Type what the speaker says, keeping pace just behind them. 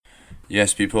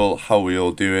Yes, people, how are we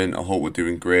all doing? I hope we're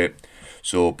doing great.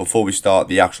 So, before we start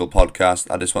the actual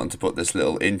podcast, I just wanted to put this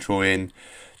little intro in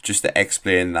just to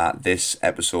explain that this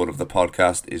episode of the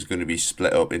podcast is going to be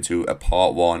split up into a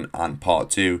part one and part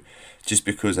two, just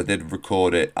because I did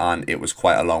record it and it was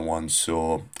quite a long one.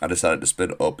 So, I decided to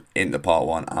split it up into part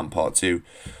one and part two.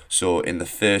 So, in the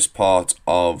first part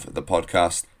of the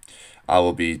podcast, I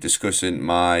will be discussing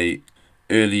my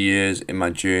early years in my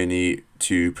journey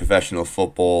to professional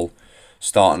football,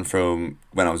 starting from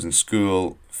when I was in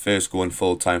school, first going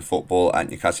full-time football at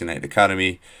Newcastle United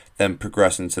Academy, then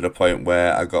progressing to the point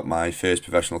where I got my first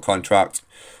professional contract.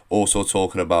 Also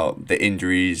talking about the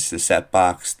injuries, the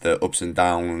setbacks, the ups and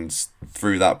downs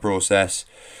through that process.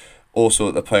 Also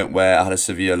at the point where I had a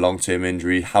severe long-term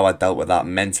injury, how I dealt with that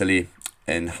mentally,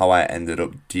 and how I ended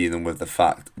up dealing with the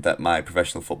fact that my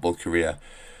professional football career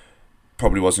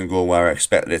probably wasn't going where I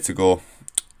expected it to go.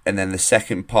 And then the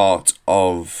second part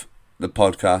of the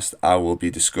podcast, I will be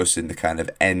discussing the kind of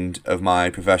end of my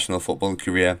professional football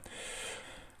career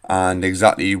and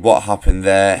exactly what happened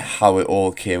there, how it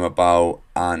all came about,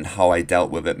 and how I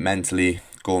dealt with it mentally,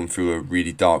 going through a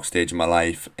really dark stage of my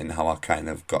life, and how I kind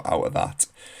of got out of that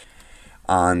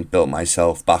and built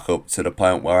myself back up to the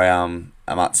point where I'm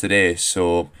at today.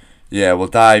 So yeah, we'll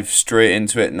dive straight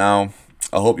into it now.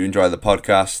 I hope you enjoy the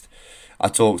podcast. I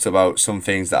talked about some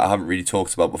things that I haven't really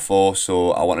talked about before,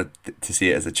 so I wanted to see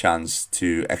it as a chance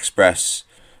to express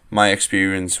my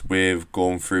experience with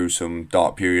going through some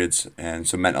dark periods and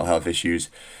some mental health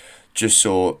issues, just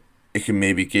so it can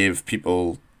maybe give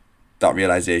people that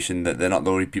realisation that they're not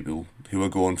the only people who are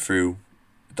going through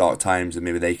dark times, and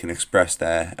maybe they can express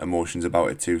their emotions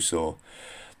about it too. So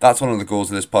that's one of the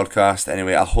goals of this podcast.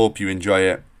 Anyway, I hope you enjoy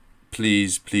it.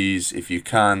 Please, if you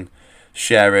can,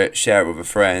 share it with a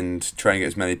friend, try and get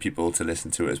as many people to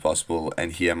listen to it as possible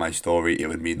and hear my story. It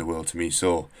would mean the world to me.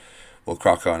 So we'll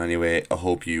crack on anyway. I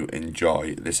hope you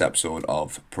enjoy this episode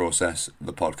of Process,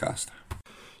 the podcast.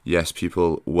 Yes,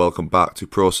 people, welcome back to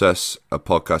Process, a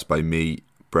podcast by me,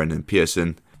 Brendan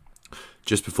Pearson.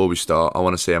 Just before we start, I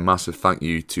want to say a massive thank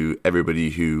you to everybody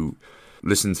who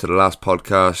listened to the last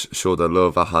podcast, showed their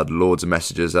love. I had loads of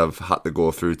messages I've had to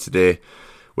go through today,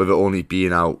 with it only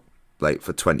being out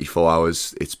for 24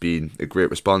 hours. It's been a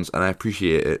great response and I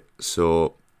appreciate it.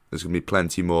 So there's going to be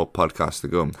plenty more podcasts to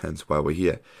come, hence why we're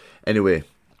here. Anyway,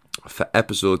 for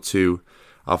episode 2,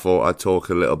 I thought I'd talk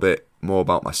a little bit more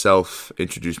about myself,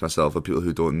 introduce myself for people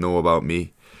who don't know about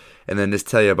me, and then just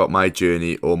tell you about my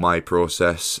journey or my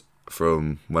process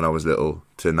from when I was little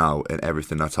to now and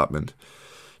everything that's happened.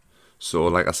 So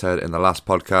like I said in the last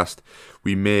podcast,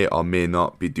 we may or may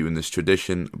not be doing this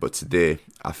tradition, but today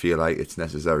I feel like it's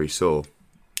necessary. So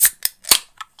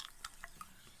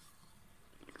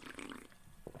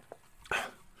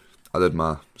I did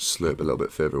my slurp a little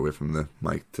bit further away from the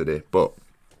mic today, but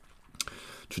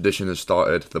tradition has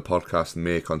started, the podcast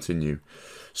may continue.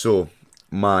 So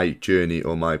my journey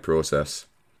or my process.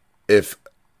 If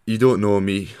you don't know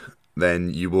me,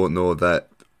 then you won't know that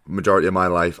majority of my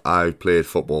life I played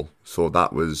football, so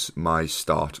that was my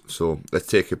start. So let's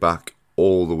take it back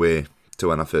all the way to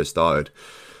when I first started.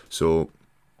 So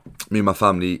me and my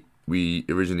family, we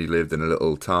originally lived in a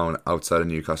little town outside of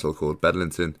Newcastle called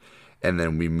Bedlington, and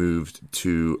then we moved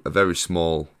to a very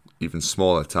small, even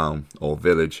smaller town or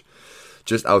village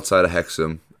just outside of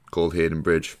Hexham called Hayden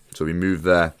Bridge. So we moved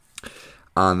there,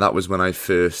 and that was when I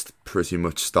first pretty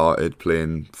much started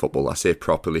playing football. I say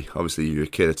properly, obviously you're a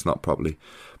kid, it's not properly.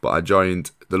 But I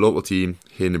joined the local team,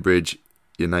 Hayden Bridge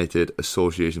United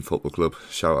Association Football Club.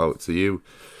 Shout out to you.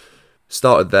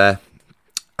 Started there.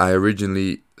 I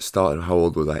originally started, how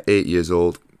old was I? 8 years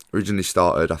old. Originally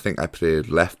started, I think I played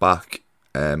left back.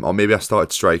 Or maybe I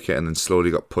started striker and then slowly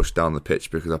got pushed down the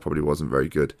pitch because I probably wasn't very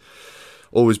good.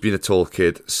 Always been a tall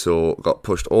kid, so got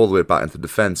pushed all the way back into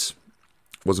defence.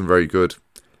 Wasn't very good.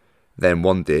 Then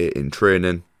one day in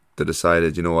training, they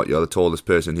decided, you know what, you're the tallest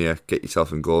person here, get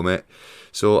yourself in goal, mate.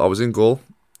 So I was in goal,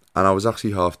 and I was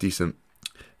actually half decent.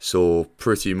 So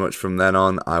pretty much from then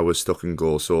on, I was stuck in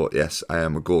goal. So yes, I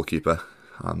am a goalkeeper.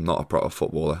 I'm not a proper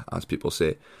footballer, as people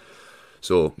say.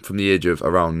 So from the age of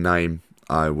around 9,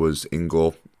 I was in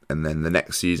goal. And then the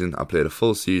next season, I played a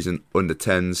full season, under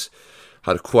 10s.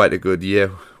 Had quite a good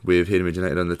year with Hayden Bridge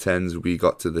United under 10s. We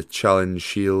got to the Challenge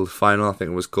Shield final, I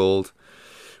think it was called.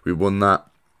 We won that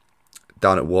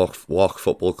down at Walk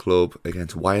Football Club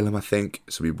against Wylam, I think.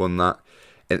 So we won that.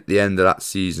 At the end of that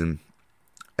season,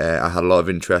 I had a lot of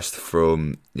interest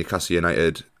from Newcastle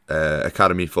United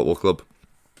Academy Football Club.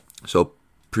 So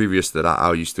previous to that,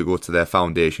 I used to go to their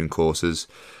foundation courses.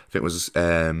 I think it was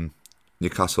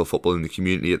Newcastle Football in the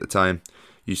Community at the time.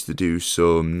 Used to do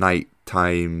some night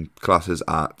time classes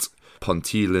at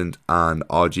Ponteland and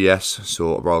RGS,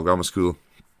 so Royal Grammar School.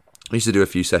 I used to do a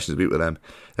few sessions a week with them.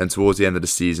 And towards the end of the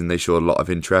season, they showed a lot of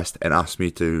interest and asked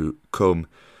me to come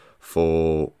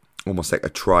for almost like a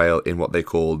trial in what they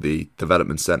call the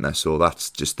development centre. So that's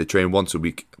just, they train once a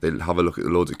week. They'll have a look at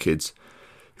loads of kids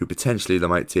who potentially they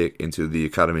might take into the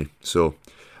academy. So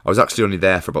I was actually only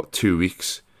there for about 2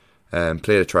 weeks. Played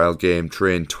a trial game,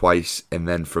 trained twice, and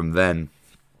then from then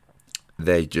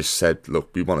they just said, look,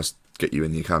 we want to get you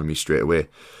in the academy straight away.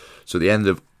 So at the end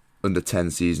of under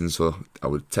 10 seasons, so I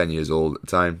was 10 years old at the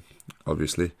time,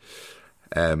 obviously,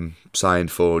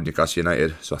 signed for Newcastle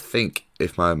United. So I think,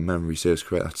 if my memory serves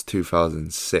correct, that's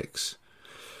 2006.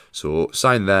 So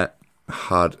signed there,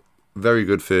 had very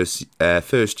good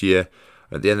first year.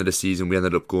 At the end of the season, we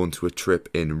ended up going to a trip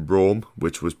in Rome,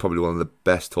 which was probably one of the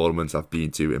best tournaments I've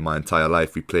been to in my entire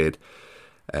life. We played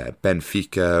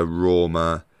Benfica,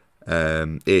 Roma,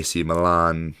 AC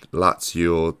Milan,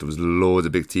 Lazio. There was loads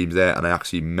of big teams there, and I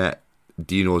actually met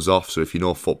Dino Zoff. So if you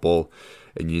know football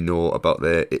and you know about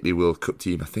the Italy World Cup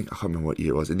team, I can't remember what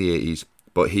year it was, in the 80s,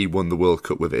 but he won the World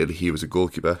Cup with Italy. He was a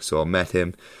goalkeeper, so I met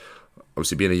him.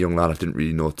 Obviously, being a young lad, I didn't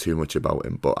really know too much about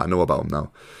him, but I know about him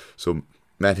now. So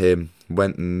met him,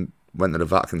 went to the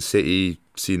Vatican City,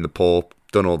 seen the Pope,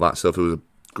 done all that stuff. It was a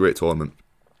great tournament.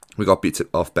 We got beat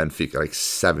off Benfica like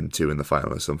 7-2 in the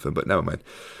final or something, but never mind.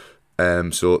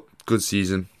 So good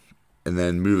season, and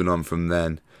then moving on from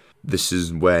then, this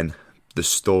is when the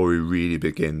story really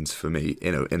begins for me,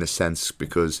 in a sense,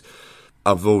 because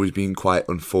I've always been quite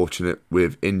unfortunate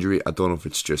with injury. I don't know if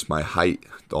it's just my height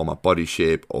or my body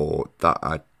shape or that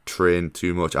I train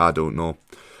too much, I don't know.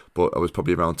 But I was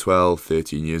probably around 12,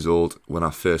 13 years old when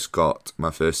I first got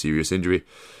my first serious injury,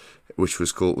 which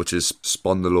is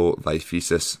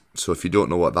spondylolisthesis. So if you don't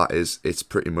know what that is, it's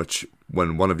pretty much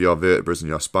when one of your vertebrae in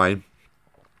your spine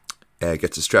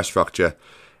gets a stress fracture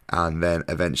and then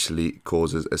eventually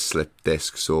causes a slipped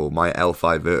disc. So my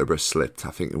L5 vertebra slipped.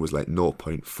 I think it was like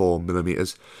 0.4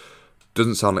 millimeters.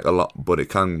 Doesn't sound like a lot, but it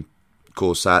can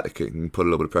cause sciatica. It can put a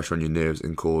little bit of pressure on your nerves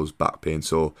and cause back pain.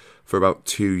 So for about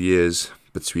 2 years,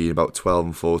 between about 12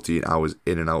 and 14, I was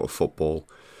in and out of football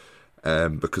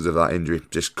because of that injury.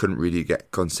 Just couldn't really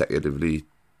get consecutively,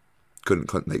 I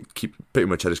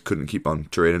just couldn't keep on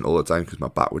training all the time because my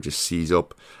back would just seize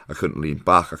up. I couldn't lean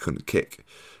back, I couldn't kick.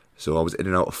 So I was in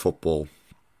and out of football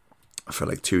for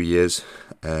like 2 years,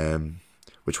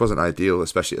 which wasn't ideal,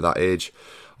 especially at that age.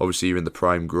 Obviously, you're in the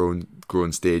prime growing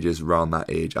stages around that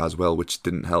age as well, which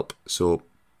didn't help. So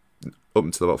up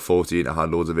until about 14, I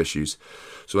had loads of issues.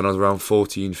 So when I was around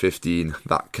 14, 15,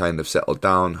 that kind of settled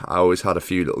down. I always had a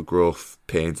few little growth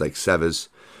pains, like severs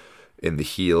in the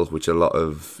heel, which a lot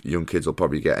of young kids will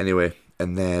probably get anyway.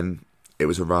 And then it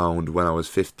was around when I was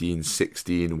 15,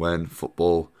 16, when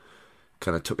football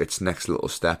kind of took its next little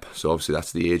step. So obviously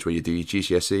that's the age where you do your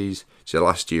GCSEs. It's your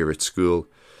last year at school.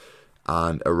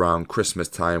 And around Christmas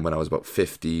time, when I was about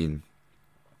 15,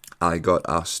 I got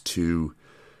asked to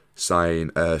sign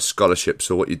a scholarship.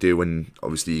 So what you do when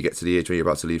obviously you get to the age where you're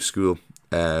about to leave school,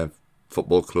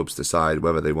 football clubs decide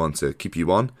whether they want to keep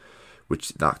you on,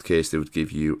 which in that case they would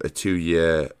give you a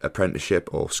 2-year apprenticeship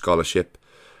or scholarship,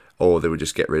 or they would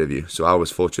just get rid of you. So I was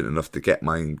fortunate enough to get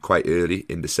mine quite early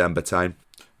in December time,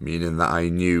 meaning that I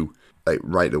knew like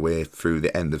right away through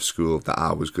the end of school that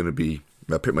I was going to be,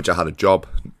 pretty much I had a job,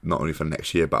 not only for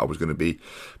next year, but I was going to be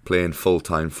playing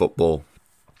full-time football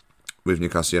with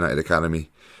Newcastle United Academy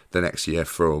the next year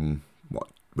from what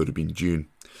would have been June.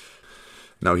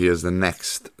 Now here's the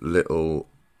next little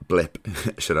blip,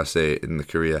 should I say, in the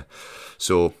career.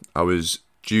 So I was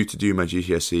due to do my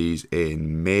GCSEs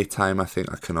in May time, I think,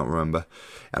 I cannot remember,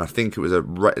 and I think it was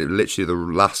literally the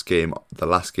last game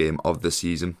of the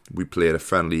season. We played a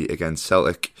friendly against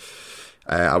Celtic.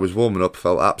 I was warming up,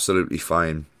 felt absolutely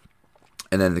fine,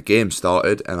 and then the game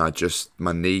started, and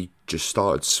my knee just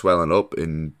started swelling up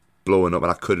and blowing up,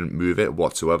 and I couldn't move it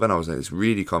whatsoever, and I was like, it's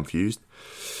really confused.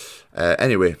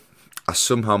 Anyway, I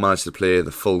somehow managed to play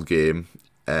the full game.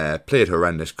 Played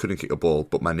horrendous, couldn't kick a ball,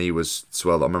 but my knee was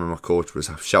swelled. I remember my coach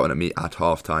was shouting at me at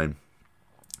half time,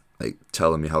 like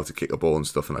telling me how to kick a ball and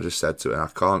stuff, and I just said to him, I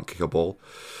can't kick a ball.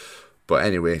 But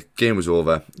anyway, game was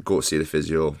over, go to see the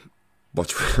physio.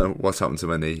 What's happened to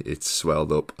my knee? It's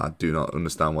swelled up. I do not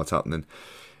understand what's happening.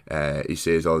 He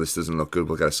says, this doesn't look good,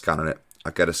 we'll get a scan on it. I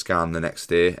get a scan the next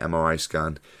day, MRI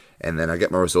scan, and then I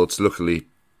get my results. Luckily,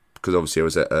 because obviously I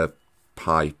was at a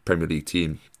high Premier League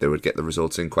team, they would get the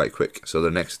results in quite quick. So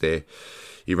the next day,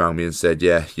 he rang me and said,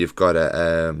 yeah, you've got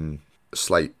a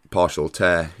slight partial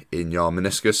tear in your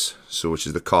meniscus, so which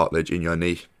is the cartilage in your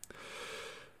knee.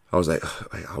 I was like,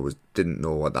 didn't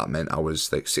know what that meant. I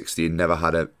was like 16, never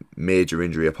had a major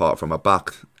injury apart from my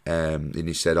back. And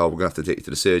he said, "Oh, we're gonna have to take you to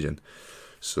the surgeon."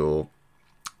 So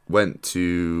went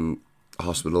to a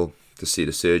hospital to see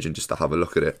the surgeon just to have a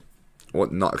look at it.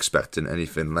 Not expecting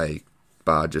anything like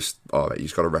bad. Just, all right, you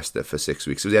just got to rest it for 6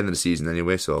 weeks. It was the end of the season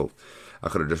anyway, so I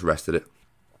could have just rested it.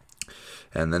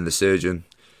 And then the surgeon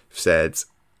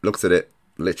looked at it,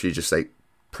 literally just like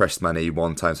pressed my knee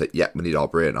one time, said, "Yeah, we need to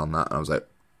operate on that." And I was like,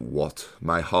 "What?"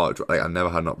 My heart, like, I never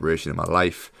had an operation in my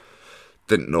life.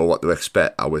 Didn't know what to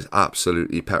expect. I was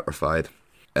absolutely petrified.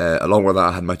 Along with that,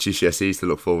 I had my GCSEs to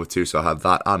look forward to, so I had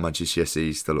that and my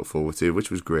GCSEs to look forward to,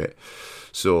 which was great.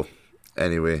 So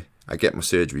anyway, I get my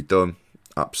surgery done,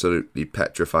 absolutely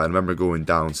petrified. I remember going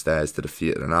downstairs to the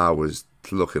theatre and I was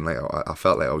looking like, I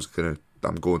felt like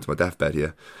I'm going to my deathbed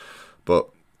here. But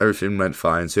everything went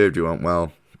fine, surgery went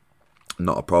well,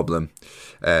 not a problem.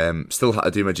 Still had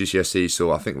to do my GCSEs,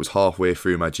 so I think it was halfway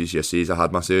through my GCSEs I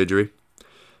had my surgery.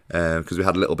 Because we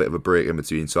had a little bit of a break in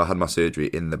between, so I had my surgery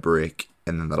in the break,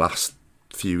 and then the last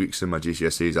few weeks in my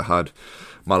GCSEs I had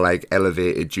my leg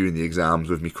elevated during the exams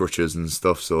with me crutches and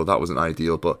stuff, so that wasn't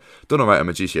ideal, but done alright on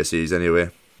my GCSEs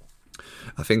anyway.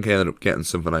 I think I ended up getting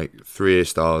something like 3 A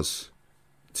stars,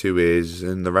 2 A's,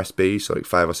 and the rest B's, so like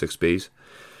 5 or 6 B's.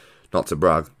 Not to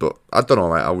brag, but I'd done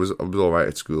alright. I was alright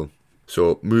at school.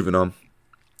 So moving on.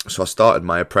 So I started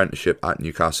my apprenticeship at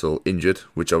Newcastle injured,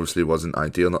 which obviously wasn't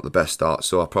ideal, not the best start.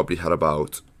 So I probably had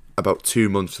about 2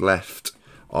 months left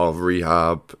of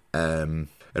rehab and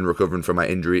recovering from my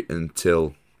injury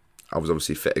until I was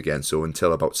obviously fit again. So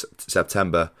until about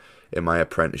September in my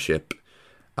apprenticeship,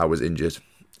 I was injured.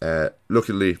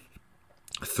 Luckily,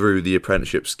 through the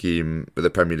apprenticeship scheme with the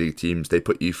Premier League teams, they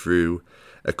put you through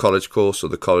a college course. So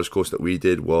the college course that we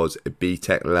did was a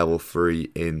BTEC level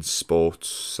 3 in sports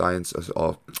science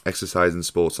or exercise and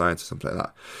sports science or something like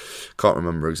that. Can't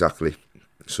remember exactly.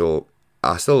 So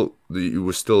you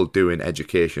were still doing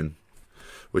education,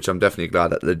 which I'm definitely glad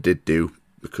that they did do,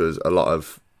 because a lot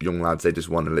of young lads, they just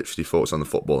want to literally focus on the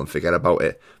football and forget about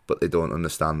it, but they don't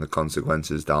understand the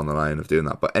consequences down the line of doing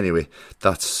that. But anyway,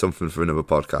 that's something for another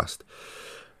podcast.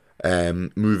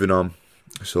 Moving on.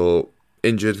 So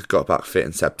injured, got back fit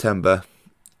in September.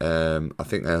 I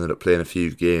think I ended up playing a few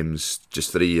games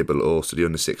just for the year below, so the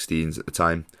under-16s at the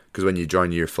time, because when you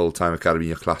join your full-time academy,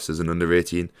 your class as an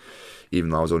under-18,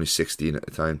 even though I was only 16 at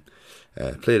the time.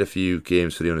 Played a few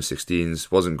games for the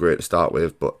under-16s, wasn't great to start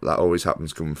with, but that always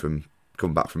happens coming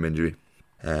back from injury.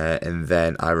 And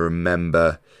then I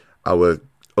remember our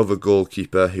other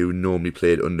goalkeeper who normally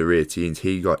played under-18s,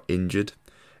 he got injured.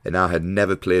 And I had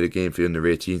never played a game for the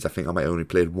under-18s. I think I might have only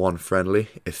played one friendly,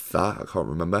 if that, I can't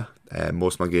remember.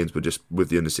 Most of my games were just with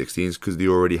the under-16s, because they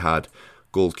already had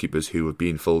goalkeepers who had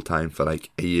been full-time for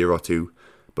like a year or two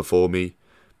before me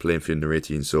playing for the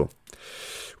under-18s. So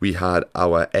we had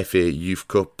our FA Youth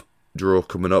Cup draw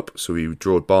coming up. So we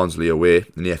drew Barnsley away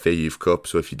in the FA Youth Cup.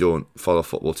 So if you don't follow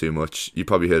football too much, you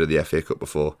probably heard of the FA Cup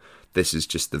before. This is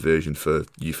just the version for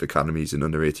youth academies and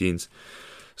under-18s.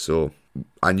 So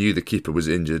I knew the keeper was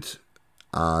injured,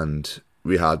 and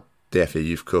we had the FA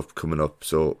Youth Cup coming up,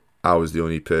 so I was the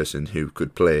only person who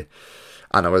could play.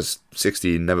 And I was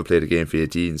 16, never played a game for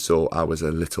 18, so I was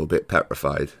a little bit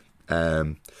petrified.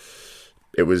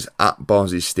 It was at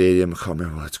Barnsley Stadium, I can't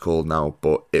remember what it's called now,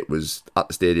 but it was at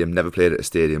the stadium, never played at a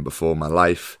stadium before in my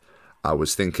life. I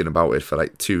was thinking about it for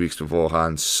like 2 weeks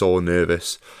beforehand, so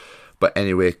nervous. But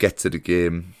anyway, get to the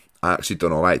game. I actually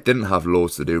done alright. Didn't have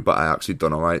loads to do, but I actually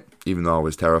done alright, even though I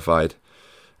was terrified.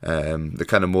 The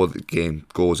kind of more that the game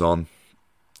goes on,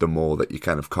 the more that you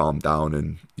kind of calm down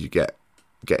and you get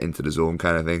into the zone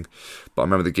kind of thing. But I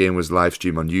remember the game was live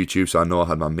streamed on YouTube, so I know I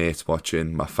had my mates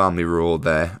watching. My family were all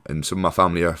there, and some of my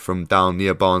family are from down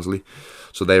near Barnsley,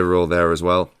 so they were all there as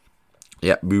well.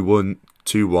 Yeah, we won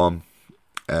 2-1.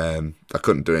 I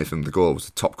couldn't do anything. The goal was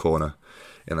the top corner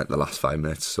in like the last 5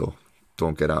 minutes, so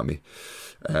don't get at me.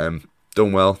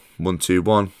 Done well,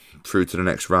 1-2-1, through to the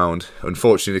next round.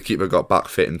 Unfortunately, the keeper got back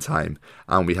fit in time,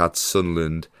 and we had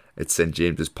Sunderland at St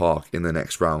James's Park in the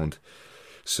next round.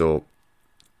 So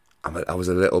I was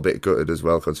a little bit gutted as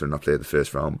well, considering I played the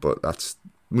first round. But that's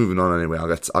moving on anyway.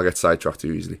 I'll get sidetracked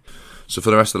too easily. So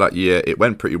for the rest of that year, it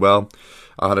went pretty well.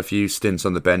 I had a few stints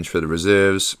on the bench for the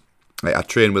reserves. I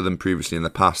trained with them previously in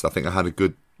the past. I think I had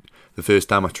the first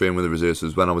time I trained with the reserves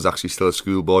was when I was actually still a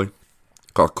schoolboy.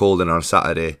 Got called in on a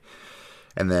Saturday,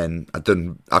 and then I'd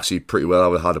done actually pretty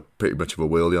well. I had pretty much of a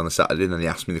whirly on the Saturday, and then they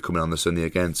asked me to come in on the Sunday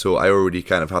again. So I already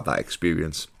kind of had that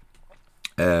experience.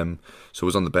 So I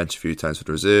was on the bench a few times for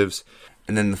the reserves.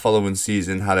 And then the following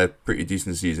season had a pretty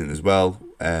decent season as well.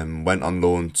 Went on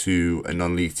loan to a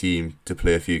non-league team to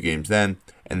play a few games then.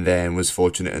 And then was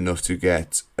fortunate enough to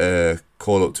get a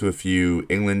call up to a few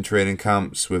England training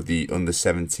camps with the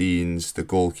under-17s, the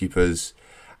goalkeepers.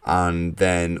 And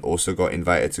then also got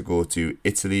invited to go to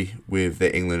Italy with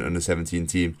the England under-17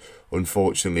 team.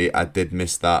 Unfortunately, I did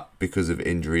miss that because of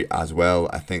injury as well.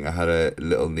 I think I had a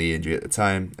little knee injury at the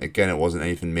time. Again, it wasn't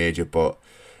anything major, but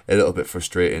a little bit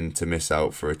frustrating to miss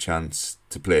out for a chance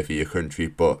to play for your country.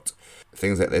 But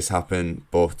things like this happen.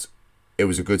 But it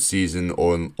was a good season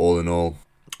all in all.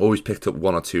 Always picked up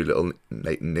one or two little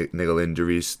niggle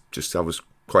injuries. Just I was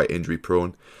quite injury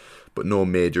prone, but no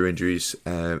major injuries.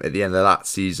 At the end of that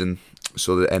season,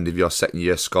 so the end of your second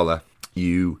year scholar,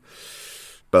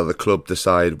 the club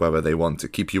decide whether they want to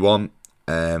keep you on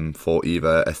for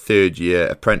either a third year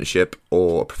apprenticeship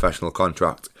or a professional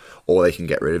contract, or they can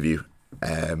get rid of you.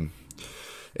 And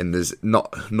there's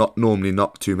not normally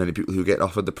not too many people who get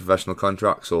offered the professional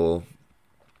contracts or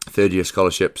third year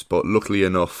scholarships, but luckily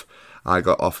enough, I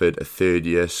got offered a third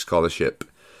year scholarship.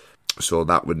 So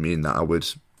that would mean that I would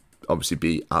obviously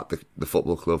be at the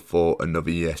football club for another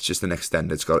year. It's just an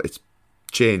extended scholarship. It's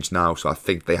changed now, so I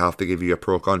think they have to give you a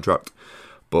pro contract,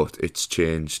 but it's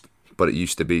changed. But it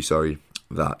used to be,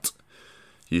 that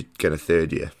you'd get a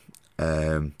third year.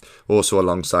 Also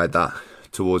alongside that,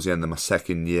 towards the end of my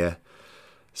second year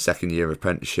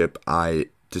apprenticeship, I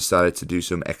decided to do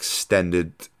some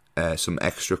extra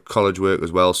college work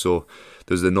as well. So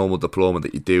there's the normal diploma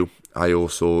that you do. I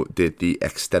also did the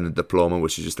extended diploma,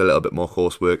 which is just a little bit more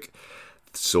coursework,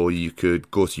 so you could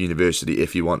go to university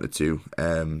if you wanted to.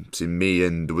 So me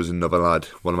and there was another lad,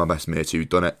 one of my best mates, who'd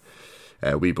done it.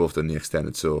 We both done the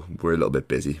extended, so we're a little bit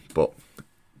busy, but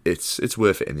it's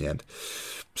worth it in the end.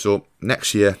 So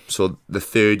next year, so the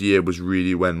third year was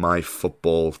really when my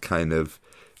football kind of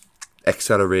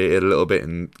accelerated a little bit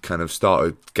and kind of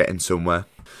started getting somewhere.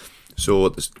 So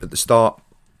at the start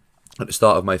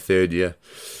of my third year,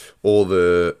 all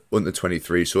the under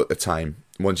 23, so at the time,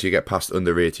 once you get past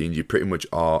under 18, you pretty much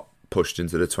are pushed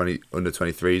into the under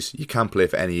 23s. You can play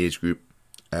for any age group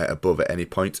above at any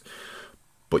point,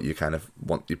 but you kind of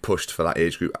you're pushed for that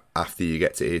age group after you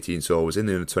get to 18. So I was in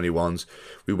the under 21s.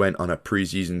 We went on a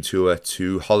pre-season tour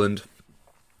to Holland.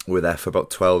 We were there for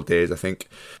about 12 days, I think.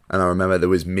 And I remember there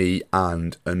was me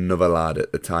and another lad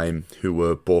at the time who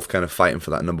were both kind of fighting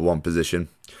for that number one position.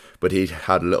 But he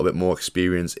had a little bit more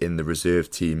experience in the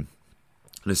reserve team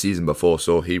the season before,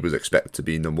 so he was expected to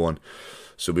be number one.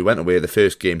 So we went away. The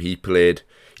first game he played,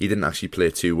 he didn't actually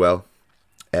play too well.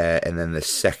 And then the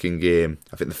second game,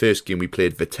 I think the first game we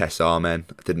played Vitesse Arnhem.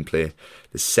 I didn't play.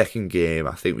 The second game,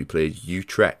 I think we played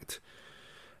Utrecht.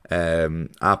 I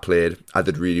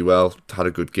did really well, had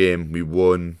a good game. We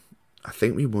won, or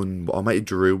I might have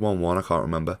drew 1-1, I can't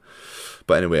remember.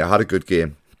 But anyway, I had a good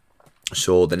game.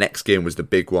 So the next game was the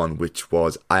big one, which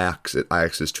was Ajax at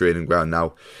Ajax's training ground.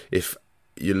 Now, if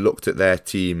you looked at their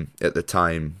team at the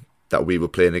time that we were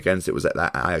playing against, it was at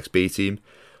that Ajax B team.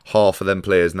 Half of them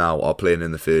players now are playing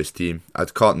in the first team. I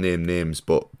can't name names,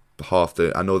 but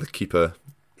I know the keeper,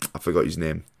 I forgot his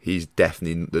name. He's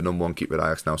definitely the number one keeper at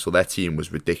Ajax now. So their team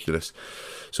was ridiculous.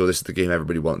 So this is the game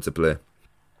everybody wanted to play.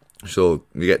 So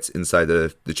we get inside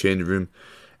the changing room,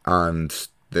 and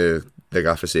the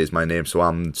gaffer says my name. So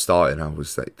I'm starting. I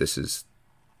was like, this is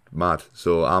mad.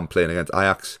 So I'm playing against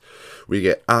Ajax. We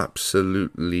get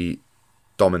absolutely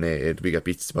dominated. We get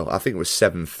beat, I think it was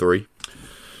 7-3.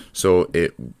 So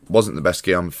it wasn't the best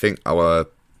game. I think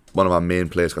one of our main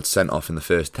players got sent off in the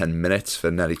first 10 minutes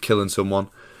for nearly killing someone.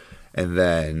 And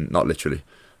then, not literally,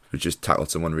 we just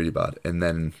tackled someone really bad. And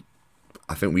then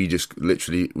I think we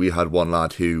had one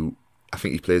lad who, I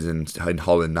think he plays in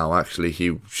Holland now actually.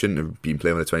 He shouldn't have been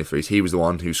playing with the 23s. He was the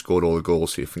one who scored all the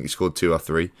goals. So I think he scored 2 or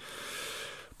 3.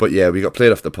 But yeah, we got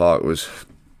played off the park. It was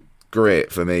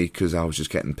great for me because I was just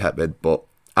getting peppered. But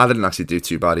I didn't actually do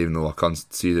too bad, even though I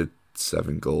conceded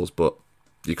 7 goals. But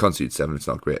you concede 7, it's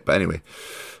not great. But anyway,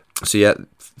 so yeah,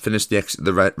 finished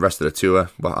the rest of the tour.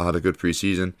 But I had a good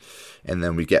pre-season, and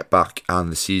then we get back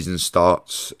and the season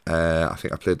starts. I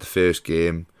think I played the first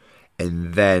game,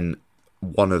 and then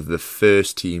one of the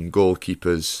first team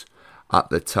goalkeepers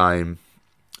at the time,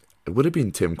 it would have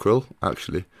been Tim Krul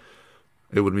actually.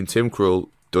 It would have been Tim Krul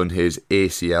done his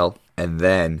ACL, and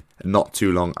then not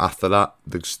too long after that,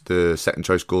 the second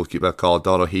choice goalkeeper Carl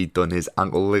Doddle, he'd done his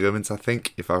ankle ligaments, I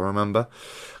think, if I remember.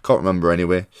 Can't remember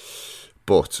anyway.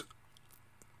 But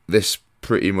this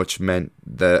pretty much meant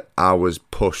that I was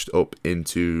pushed up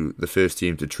into the first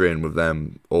team to train with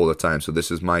them all the time. So this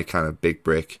is my kind of big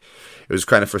break. It was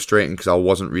kind of frustrating because I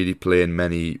wasn't really playing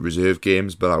many reserve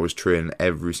games, but I was training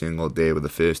every single day with the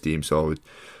first team. So I would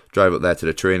drive up there to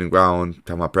the training ground,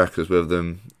 have my breakfast with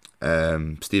them.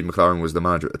 Steve McLaren was the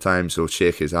manager at the time, so I'd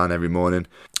shake his hand every morning.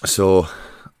 So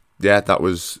yeah, that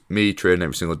was me training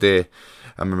every single day.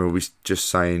 I remember we just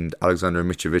signed Alexander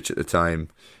Mitrovic at the time,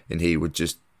 and he would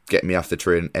just get me after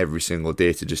training every single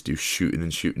day to just do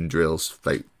shooting drills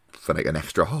for an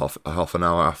extra half an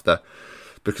hour after,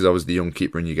 because I was the young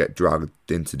keeper and you get dragged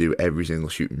in to do every single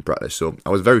shooting practice. So I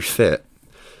was very fit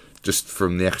just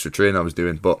from the extra training I was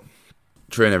doing, but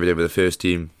training every day with the first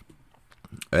team,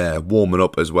 warming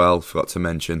up as well, forgot to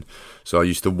mention. So I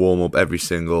used to warm up every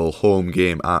single home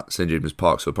game at St James's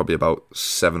Park, so probably about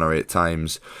 7 or 8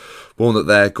 times. Warm up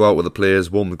there, go out with the players,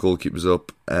 warm the goalkeepers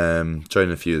up, join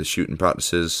a few of the shooting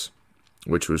practices,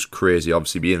 which was crazy.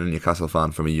 Obviously, being a Newcastle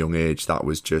fan from a young age, that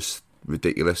was just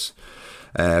ridiculous.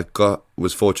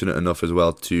 Was fortunate enough as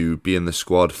well to be in the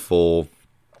squad for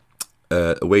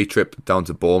a away trip down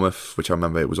to Bournemouth, which I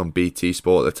remember it was on BT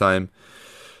Sport at the time.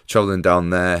 Travelling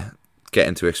down there,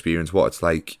 getting to experience what it's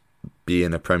like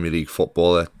being a Premier League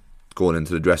footballer, going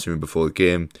into the dressing room before the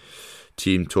game,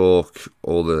 team talk,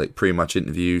 all the pre-match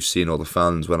interviews, seeing all the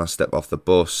fans when I step off the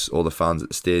bus, all the fans at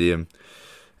the stadium,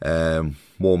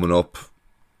 warming up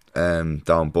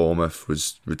down Bournemouth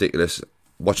was ridiculous.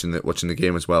 Watching the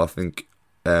game as well, I think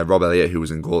Rob Elliott, who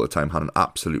was in goal at the time, had an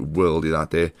absolute worldie that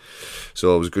day.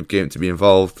 So it was a good game to be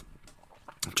involved.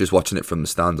 Just watching it from the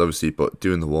stands, obviously, but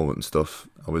doing the warm-up and stuff,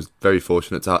 I was very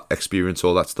fortunate to experience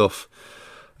all that stuff.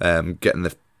 Getting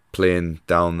the plane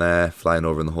down there, flying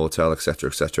over in the hotel, etc,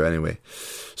 etc. Anyway,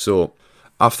 so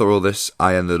after all this,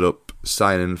 I ended up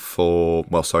signing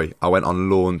I went on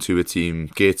loan to a team,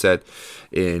 Gateshead,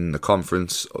 in the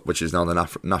conference, which is now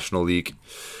the National League.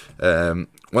 Went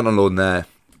on loan there,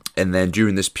 and then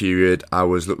during this period, I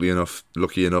was lucky enough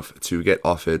to get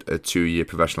offered a 2-year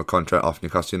professional contract off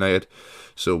Newcastle United.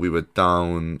 So we were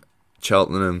down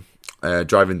Cheltenham,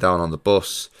 driving down on the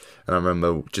bus, and I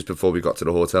remember just before we got to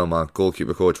the hotel, my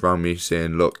goalkeeper coach rang me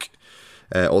saying, look,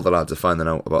 all the lads are finding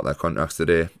out about their contracts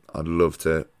today. I'd love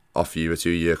to offer you a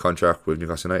 2-year contract with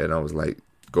Newcastle United. And I was like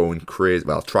going crazy.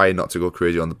 Well, trying not to go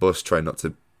crazy on the bus, trying not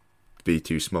to be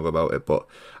too smug about it, but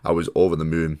I was over the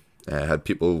moon. Had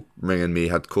people ringing me,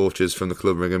 had coaches from the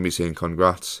club ringing me saying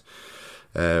congrats.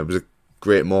 It was a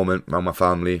great moment around my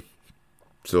family.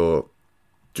 So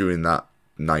during that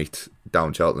night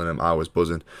down Cheltenham, I was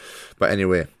buzzing. But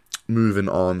anyway, moving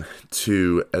on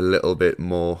to a little bit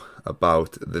more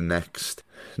about the next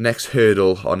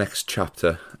hurdle or next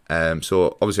chapter.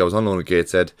 So obviously I was on loan at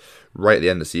Gateshead right at the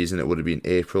end of the season. It would have been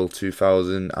April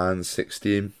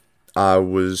 2016. I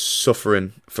was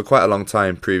suffering for quite a long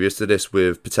time previous to this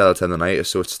with patellar tendonitis.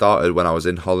 So it started when I was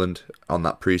in Holland on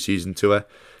that pre-season tour.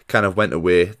 Kind of went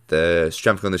away. The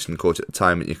strength and conditioning coach at the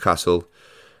time at Newcastle,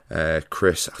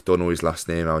 Chris, I don't know his last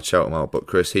name, I would shout him out, but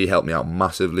Chris, he helped me out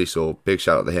massively, so big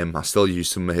shout out to him. I still use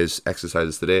some of his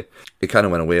exercises today. It kind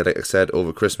of went away, like I said,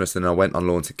 over Christmas, and I went on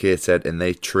loan to Gateshead, and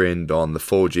they trained on the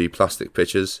 4G plastic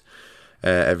pitches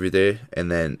every day, and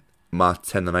then my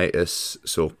tendonitis,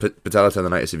 so patellar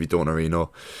tendonitis, if you don't already know,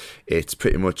 it's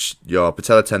pretty much your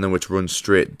patellar tendon which runs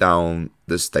straight down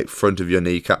this front of your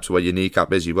kneecap. So where your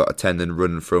kneecap is, you've got a tendon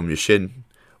running from your shin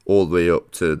all the way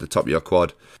up to the top of your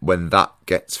quad. When that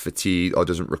gets fatigued or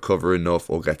doesn't recover enough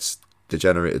or gets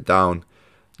degenerated down,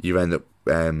 you end up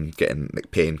getting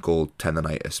pain called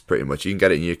tendonitis, pretty much. You can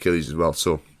get it in your Achilles as well.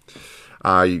 So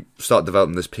I started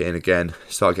developing this pain again,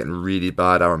 started getting really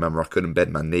bad. I remember I couldn't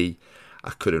bend my knee, I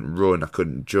couldn't run, I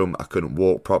couldn't jump, I couldn't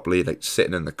walk properly.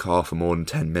 Sitting in the car for more than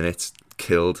 10 minutes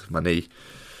killed my knee.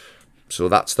 So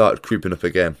that started creeping up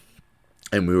again.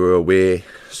 And we were away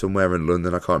somewhere in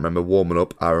London, I can't remember, warming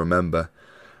up. I remember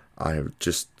I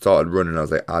just started running. I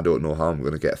was like, I don't know how I'm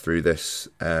going to get through this.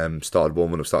 Started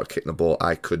warming up, started kicking the ball.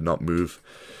 I could not move.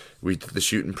 We did the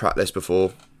shooting practice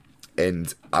before,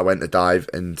 and I went to dive,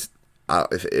 and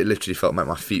it literally felt like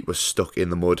my feet were stuck in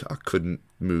the mud. I couldn't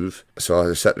move. So I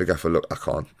just said to the gaffer, look, I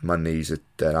can't. My knees are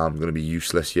dead. I'm going to be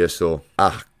useless here. So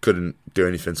I couldn't do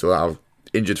anything. So I was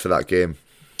injured for that game.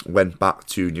 Went back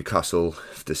to Newcastle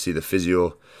to see the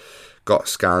physio. Got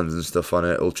scans and stuff on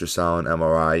it, ultrasound,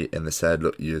 MRI, and they said,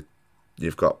 look,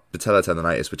 you've got patellar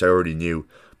tendonitis, which I already knew,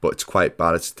 but it's quite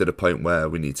bad. It's to the point where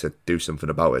we need to do something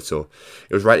about it. So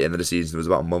it was right at the end of the season. There was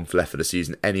about a month left of the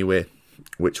season anyway,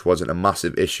 which wasn't a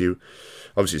massive issue.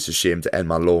 Obviously, it's a shame to end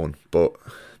my loan, but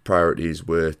priorities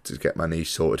were to get my knee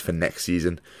sorted for next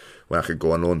season when I could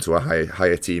go on loan to a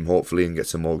higher team, hopefully, and get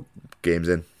some more games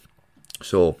in.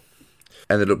 So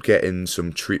ended up getting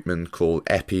some treatment called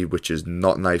Epi, which is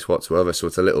not nice whatsoever. So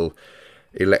it's a little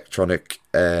electronic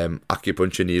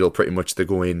acupuncture needle, pretty much, to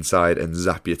go inside and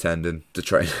zap your tendon to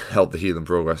try and help the healing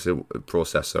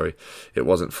process. It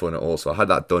wasn't fun at all. So I had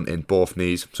that done in both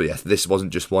knees. So yeah, this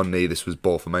wasn't just one knee, this was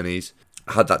both of my knees.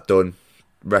 I had that done,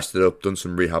 rested up, done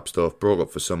some rehab stuff, broke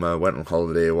up for summer, went on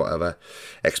holiday or whatever,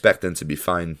 expecting to be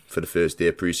fine for the first day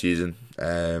of pre-season.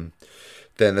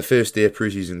 Then the first day of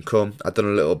pre-season come, I'd done a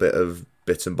little bit of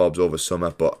bits and bobs over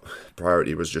summer, but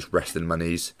priority was just resting my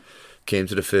knees. Came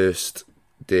to the first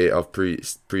day of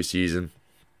pre-season,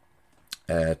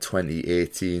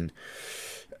 2018.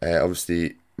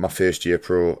 Obviously, my first year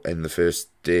pro. In the first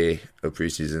day of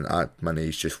pre-season, my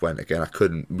knees just went again. I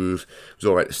couldn't move. It was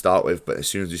alright to start with, but as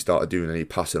soon as we started doing any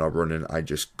passing or running, I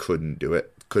just couldn't do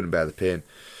it. Couldn't bear the pain.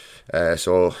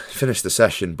 So I finished the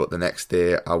session, but the next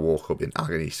day I woke up in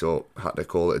agony, so I had to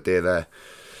call it a day there.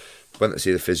 Went to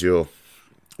see the physio,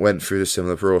 went through the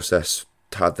similar process,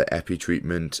 had the epi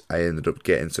treatment. I ended up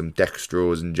getting some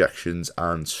dextrose injections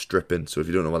and stripping. So if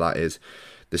you don't know what that is,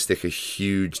 they stick a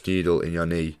huge needle in your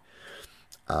knee,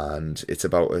 and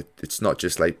it's not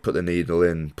just like put the needle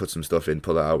in, put some stuff in,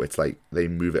 pull it out. It's like they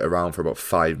move it around for about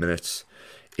 5 minutes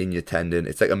in your tendon.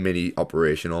 It's like a mini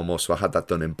operation almost. So I had that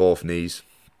done in both knees.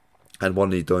 And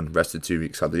one knee done, rested 2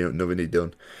 weeks, had another knee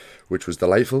done, which was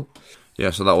delightful.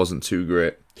 Yeah, so that wasn't too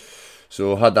great.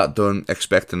 So I had that done,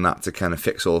 expecting that to kind of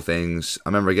fix all things. I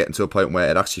remember getting to a point where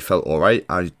it actually felt alright.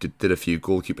 I did a few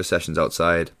goalkeeper sessions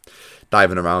outside,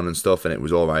 diving around and stuff, and it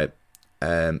was alright.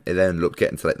 It then ended up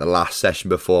getting to like the last session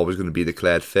before I was going to be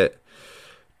declared fit,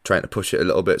 trying to push it a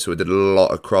little bit. So I did a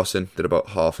lot of crossing, did about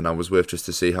half an hour's worth just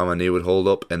to see how my knee would hold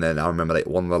up. And then I remember like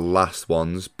one of the last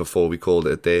ones before we called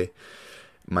it a day,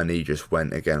 my knee just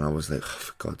went again. I was like, oh,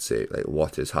 for God's sake, like,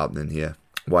 what is happening here?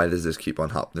 Why does this keep on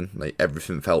happening? Like,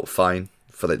 everything felt fine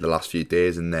for like the last few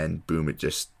days, and then boom, it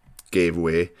just gave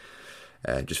way.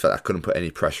 Just felt I couldn't put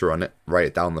any pressure on it,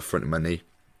 right down the front of my knee.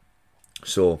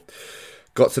 So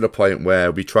got to the point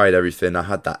where we tried everything. I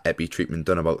had that epi treatment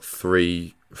done about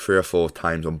three or four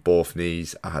times on both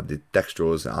knees. I had the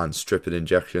dextrose and stripping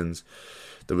injections.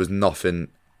 There was nothing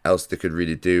else they could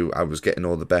really do. I was getting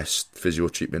all the best physio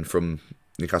treatment from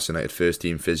Newcastle United first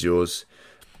team physios.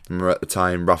 I remember at the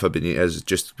time, Rafa Benitez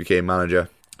just became manager,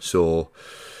 so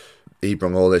he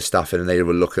brought all his staff in, and they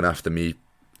were looking after me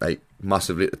like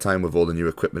massively at the time with all the new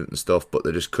equipment and stuff, but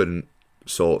they just couldn't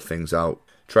sort things out.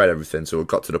 Tried everything, so it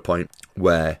got to the point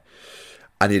where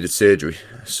I needed surgery.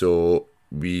 So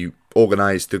we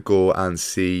organised to go and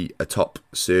see a top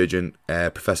surgeon,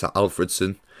 Professor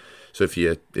Alfredson. So if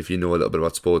you know a little bit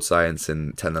about sports science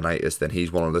and tendonitis, then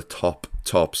he's one of the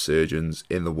top surgeons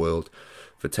in the world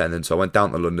for tendon. So I went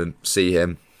down to London, see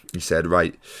him. He said,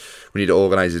 right, we need to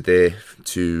organise a day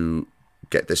to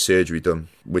get this surgery done,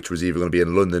 which was either going to be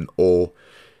in London or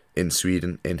in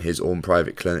Sweden in his own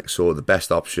private clinic. So the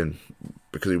best option,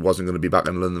 because he wasn't going to be back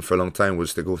in London for a long time,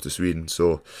 was to go to Sweden.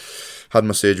 So had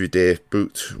my surgery day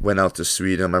booked, went out to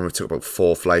Sweden. I remember it took about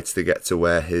 4 flights to get to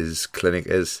where his clinic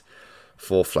is.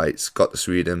 4 flights, got to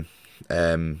Sweden.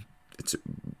 It's a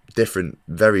different,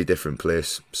 very different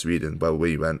place, Sweden, where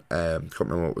we went. Can't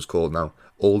remember what it was called now.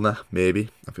 Olna, maybe.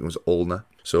 I think it was Olna.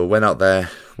 So went out there,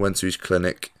 went to his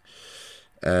clinic,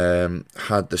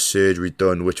 had the surgery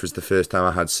done, which was the first time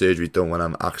I had surgery done when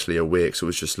I'm actually awake. So it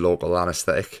was just local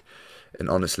anaesthetic. And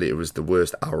honestly, it was the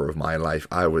worst hour of my life.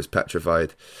 I was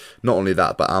petrified. Not only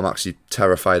that, but I'm actually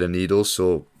terrified of needles.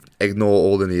 So ignore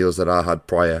all the needles that I had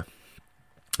prior.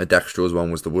 The dextrose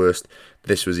one was the worst.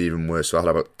 This was even worse. So I had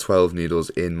about 12 needles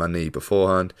in my knee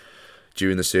beforehand.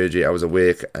 During the surgery, I was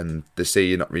awake, and they say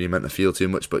you're not really meant to feel too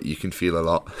much, but you can feel a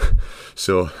lot.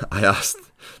 So I asked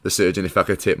the surgeon if I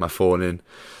could take my phone in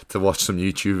to watch some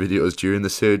YouTube videos during the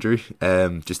surgery,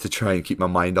 just to try and keep my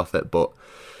mind off it. But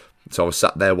so I was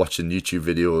sat there watching YouTube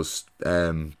videos,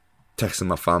 texting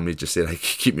my family, just saying, like,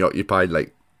 keep me occupied,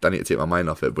 like, I need to take my mind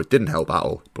off it, but it didn't help at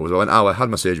all. But I went out, I had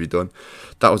my surgery done.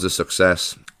 That was a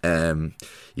success.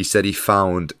 He said he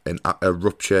found a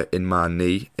rupture in my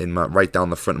knee, right down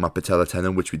the front of my patella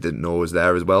tendon, which we didn't know was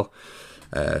there as well.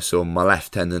 So my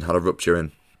left tendon had a rupture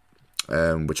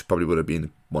in, which probably would have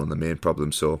been one of the main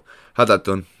problems. So had that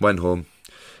done, went home.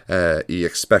 He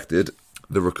expected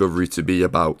the recovery to be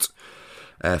about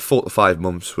 4 to 5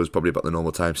 months, was probably about the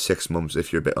normal time, 6 months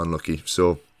if you're a bit unlucky.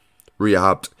 So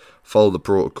rehabbed, followed the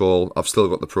protocol. I've still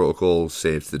got the protocol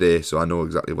saved today, so I know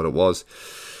exactly what it was.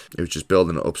 It was just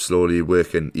building it up slowly,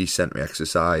 working eccentric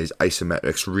exercise,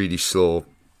 isometrics, really slow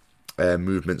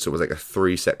movement. So it was like a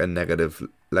 3-second negative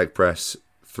leg press,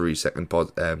 3-second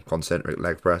concentric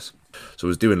leg press. So I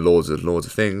was doing loads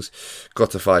of things.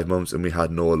 Got to 5 months and we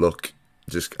had no luck.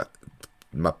 Just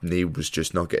my knee was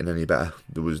just not getting any better.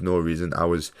 There was no reason. I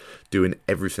was doing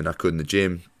everything I could in the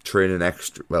gym, training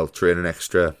extra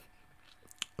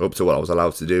up to what I was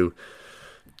allowed to do,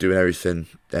 doing everything,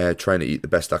 trying to eat the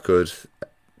best I could,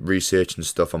 researching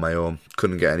stuff on my own.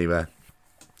 Couldn't get anywhere.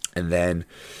 And then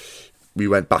we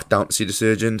went back down to see the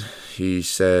surgeon. He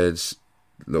said,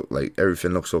 look, like,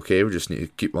 everything looks okay. We just need to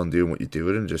keep on doing what you're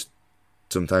doing, and just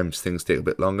sometimes things take a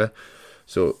bit longer.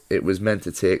 So it was meant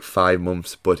to take 5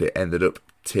 months, but it ended up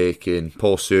taking,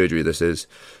 post-surgery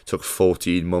took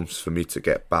 14 months for me to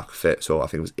get back fit. So I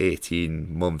think it was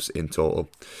 18 months in total.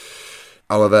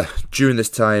 However, during this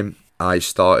time, I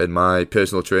started my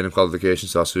personal training qualification,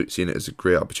 so I've seen it as a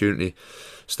great opportunity.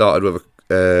 Started with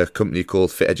a company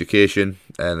called Fit Education,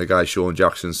 and the guy Sean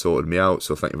Jackson sorted me out,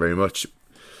 so thank you very much.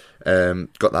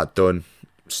 Got that done.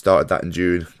 Started that in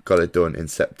June, got it done in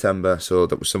September, so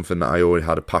that was something that I already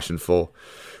had a passion for,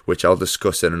 which I'll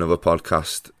discuss in another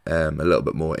podcast a little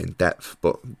bit more in depth,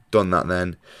 but done that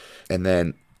then. And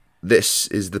then this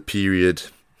is the period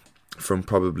from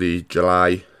probably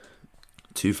July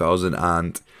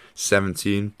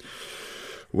 2017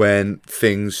 when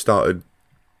things started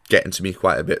getting to me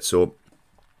quite a bit. So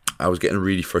I was getting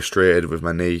really frustrated with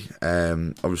my knee.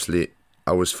 Obviously,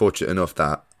 I was fortunate enough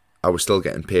that I was still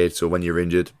getting paid. So when you're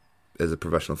injured as a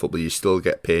professional footballer, you still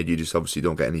get paid. You just obviously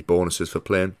don't get any bonuses for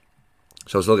playing.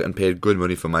 So I was still getting paid good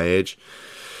money for my age,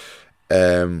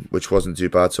 which wasn't too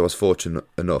bad. So I was fortunate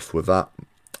enough with that.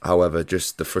 However,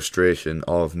 just the frustration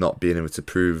of not being able to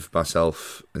prove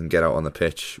myself and get out on the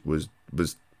pitch was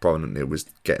prominently, it was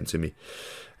getting to me.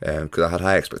 Because I had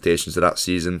high expectations of that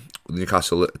season.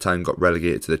 Newcastle at the time got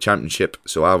relegated to the Championship,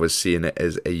 so I was seeing it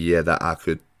as a year that I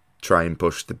could try and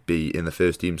push to be in the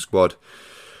first team squad,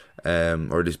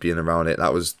 or at least being around it.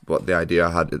 That was what the idea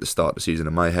I had at the start of the season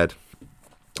in my head.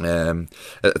 At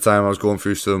the time, I was going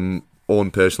through some own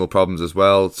personal problems as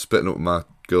well, splitting up with my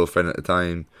girlfriend at the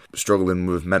time, struggling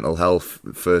with mental health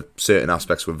for certain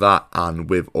aspects with that, and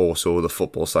with also the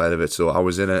football side of it. So I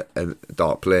was in a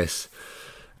dark place,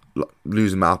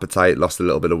 losing my appetite, lost a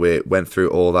little bit of weight, went through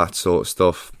all that sort of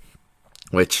stuff,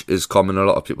 which is common. A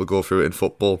lot of people go through it in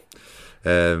football,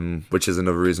 which is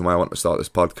another reason why I want to start this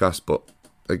podcast. But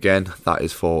again, that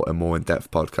is for a more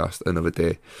in-depth podcast another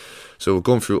day. So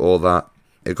going through all that,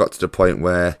 it got to the point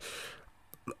where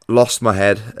lost my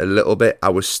head a little bit. I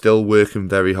was still working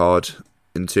very hard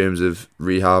in terms of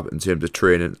rehab, in terms of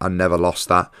training. I never lost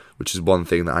that, which is one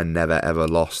thing that I never ever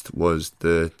lost, was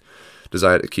the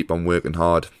desire to keep on working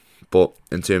hard. But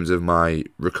in terms of my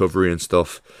recovery and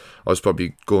stuff, I was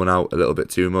probably going out a little bit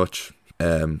too much.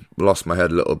 Lost my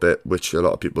head a little bit, which a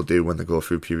lot of people do when they go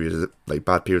through periods, like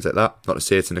bad periods like that. Not to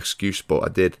say it's an excuse, but I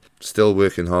did. Still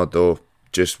working hard though,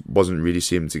 just wasn't really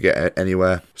seeming to get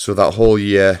anywhere. So that whole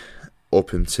year,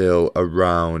 up until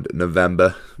around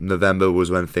November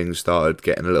was when things started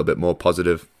getting a little bit more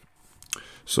positive.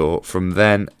 So from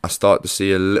then, I started to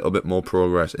see a little bit more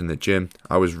progress in the gym.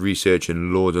 I was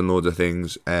researching loads and loads of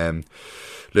things, learning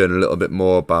a little bit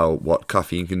more about what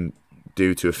caffeine can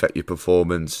do to affect your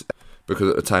performance.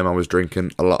 Because at the time I was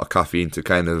drinking a lot of caffeine to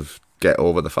kind of get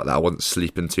over the fact that I wasn't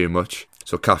sleeping too much.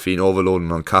 So caffeine,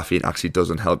 overloading on caffeine actually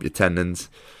doesn't help your tendons.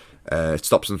 It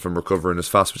stops them from recovering as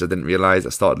fast, which I didn't realise. I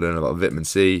started learning about vitamin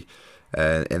C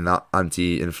and that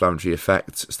anti-inflammatory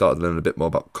effect. Started learning a bit more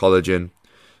about collagen.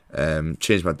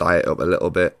 Changed my diet up a little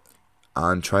bit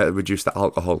and tried to reduce the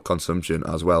alcohol consumption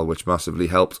as well, which massively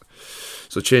helped.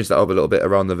 So changed that up a little bit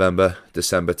around November,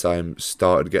 December time,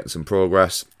 started getting some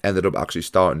progress, ended up actually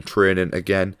starting training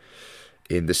again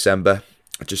in December.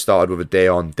 I just started with a day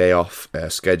on, day off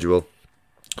schedule.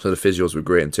 So the physios were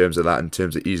great in terms of that, in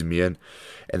terms of easing me in.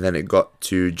 And then it got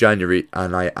to January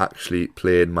and I actually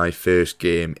played my first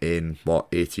game in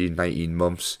 18, 19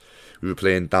 months. We were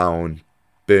playing down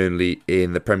Burnley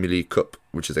in the Premier League Cup,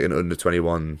 which is like an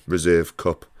under-21 reserve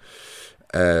cup.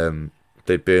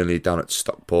 Played Burnley down at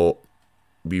Stockport.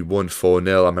 We won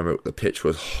 4-0. I remember the pitch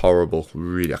was horrible.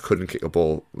 Really, I couldn't kick a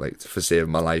ball for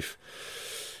saving my life.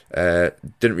 Didn't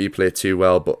really play too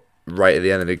well, but right at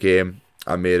the end of the game,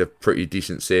 I made a pretty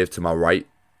decent save to my right,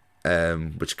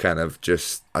 which kind of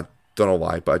just, I don't know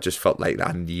why, but I just felt like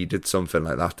I needed something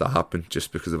like that to happen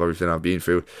just because of everything I've been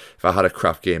through. If I had a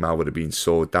crap game, I would have been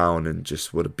so down and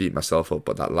just would have beat myself up.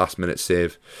 But that last minute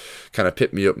save kind of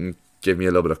picked me up and gave me a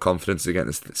little bit of confidence again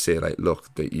to say, like,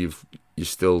 look, that you've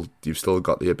still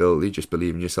got the ability, just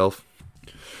believe in yourself.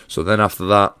 So then after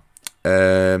that,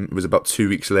 it was about 2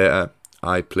 weeks later,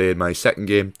 I played my second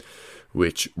game,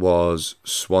 which was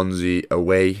Swansea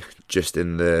away, just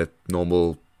in the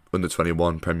normal under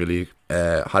 21 Premier League.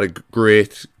 Had a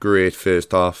great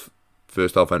first half.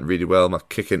 First half went really well. My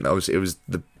kicking, it was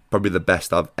probably the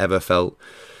best I've ever felt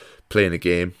playing a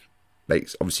game. Like,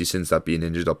 obviously since I've been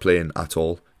injured or playing at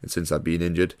all, and since I've been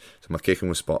injured, so my kicking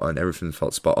was spot on. Everything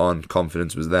felt spot on.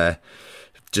 Confidence was there.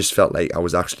 Just felt like I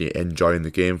was actually enjoying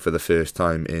the game for the first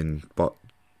time in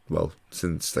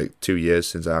since like 2 years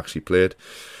since I actually played.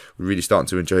 We're really starting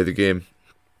to enjoy the game.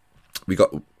 We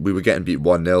were getting beat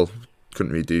 1-0.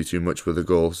 Couldn't really do too much with the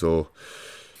goal. So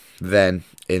then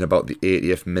in about the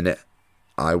 80th minute,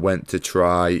 I went to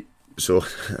try. So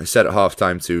I said at half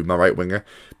time to my right winger,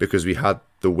 because we had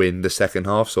the win the second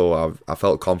half. So I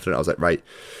felt confident. I was like, right,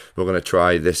 we're going to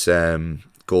try this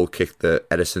goal kick that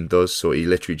Edison does. So he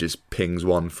literally just pings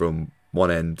one from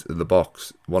one end of the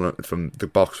box, from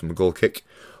the goal kick,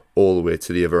 all the way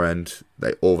to the other end,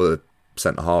 like over the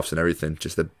centre halves and everything.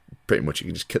 Pretty much you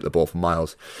can just kick the ball for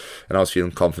miles. And I was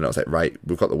feeling confident. I was like, right,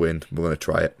 we've got the win, we're going to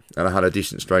try it. And I had a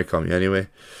decent strike on me anyway.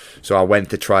 So I went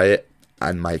to try it,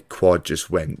 and my quad just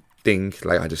went ding.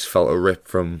 Like, I just felt a rip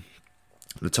from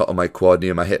the top of my quad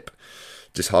near my hip,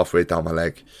 just halfway down my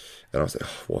leg. And I was like,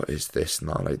 oh, what is this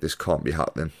now? Like, this can't be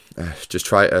happening. Just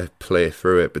try to play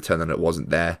through it, pretending it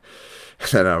wasn't there. And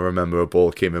then I remember a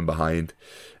ball came in behind,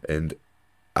 and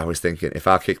I was thinking, if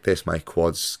I kick this, my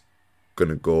quad's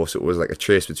gonna go. So it was like a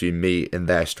trace between me and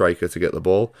their striker to get the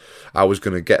ball. I was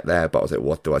gonna get there, but I was like,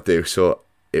 what do I do? So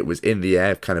it was in the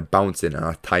air, kind of bouncing, and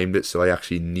I timed it so I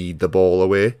actually kneed the ball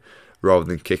away rather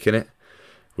than kicking it,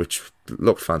 which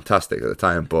looked fantastic at the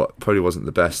time, but probably wasn't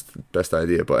the best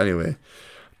idea. But anyway,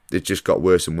 it just got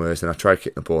worse and worse, and I tried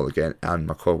kicking the ball again, and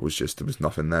my quad was there was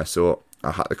nothing there. So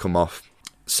I had to come off.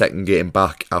 Second game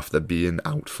back after being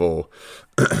out for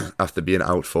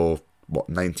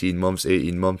 19 months,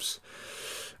 18 months.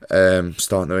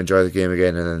 Starting to enjoy the game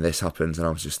again, and then this happens, and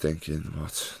I was just thinking,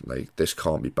 what? Like, this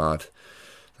can't be bad.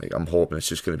 Like, I'm hoping it's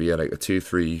just going to be like a 2,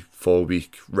 3, 4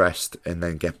 week rest and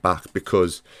then get back,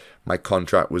 because my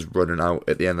contract was running out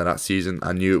at the end of that season.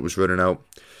 I knew it was running out,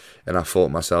 and I thought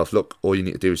to myself, look, all you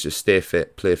need to do is just stay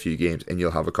fit, play a few games, and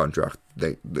you'll have a contract.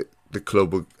 The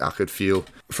club, I could feel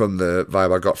from the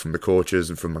vibe I got from the coaches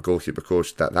and from my goalkeeper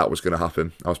coach that was going to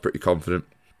happen. I was pretty confident.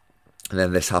 And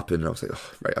then this happened, and I was like,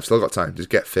 oh, right, I've still got time, just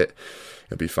get fit,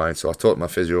 it'll be fine. So I talked to my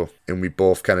physio, and we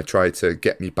both kind of tried to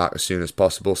get me back as soon as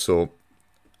possible. So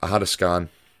I had a scan,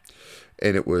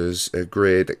 and it was a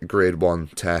grade 1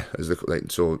 tear,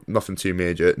 so nothing too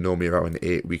major, normally around an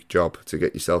 8-week job to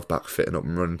get yourself back fit and up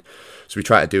and running. So we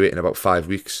tried to do it in about 5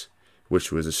 weeks, which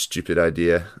was a stupid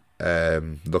idea.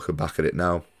 Looking back at it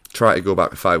now, tried to go back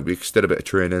to 5 weeks, did a bit of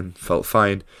training, felt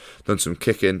fine, done some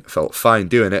kicking, felt fine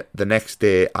doing it. The next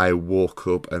day I woke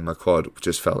up and my quad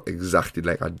just felt exactly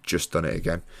like I'd just done it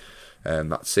again.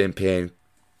 That same pain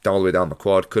all the way down my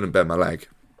quad, couldn't bend my leg,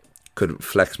 couldn't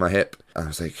flex my hip. And I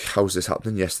was like, how's this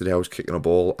happening? Yesterday I was kicking a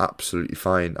ball absolutely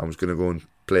fine. I was going to go and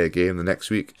play a game the next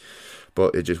week,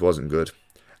 but it just wasn't good.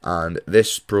 And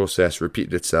this process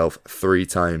repeated itself 3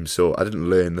 times. So I didn't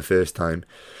learn the first time.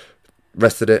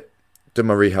 Rested it, did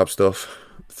my rehab stuff.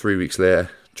 3 weeks later,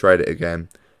 tried it again.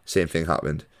 Same thing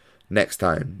happened. Next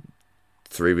time,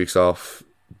 3 weeks off,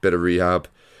 bit of rehab.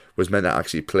 Was meant to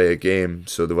actually play a game.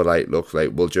 So they were like, look,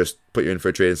 like, we'll just put you in for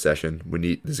a training session.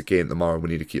 There's a game tomorrow, we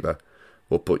need a keeper.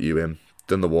 We'll put you in.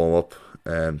 Done the warm-up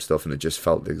stuff, and it just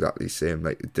felt exactly the same.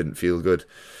 Like, it didn't feel good.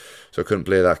 So I couldn't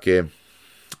play that game.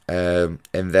 And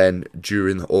then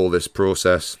during all this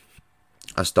process,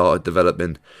 I started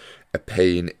developing a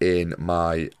pain in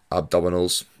my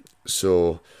abdominals.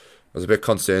 So I was a bit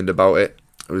concerned about it.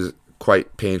 It was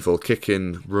quite painful,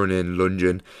 kicking, running,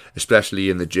 lunging, especially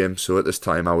in the gym. So at this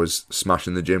time I was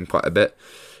smashing the gym quite a bit.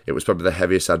 It was probably the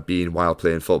heaviest I'd been while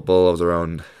playing football. I was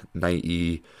around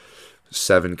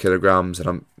 97 kilograms,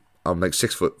 and I'm like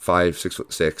 6'5",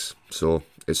 6'6", so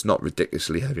it's not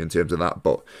ridiculously heavy in terms of that,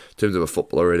 but in terms of a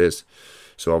footballer it is.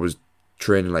 So I was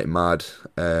training like mad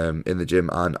in the gym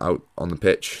and out on the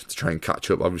pitch to try and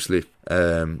catch up, obviously.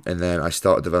 And then I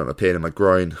started developing a pain in my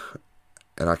groin,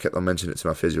 and I kept on mentioning it to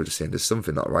my physio, just saying there's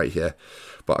something not right here.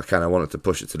 But I kind of wanted to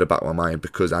push it to the back of my mind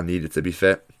because I needed to be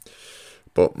fit.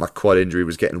 But my quad injury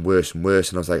was getting worse and worse,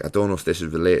 and I was like, I don't know if this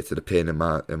is related to the pain in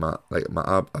my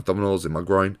abdominals, in my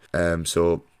groin.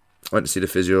 So I went to see the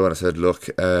physio, and I said, look,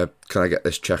 can I get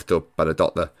this checked up by the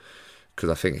doctor? Because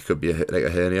I think it could be a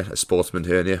hernia, a sportsman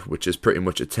hernia, which is pretty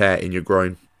much a tear in your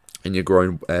groin, in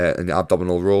the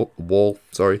abdominal wall.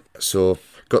 Sorry. So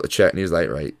got the check, and he was like,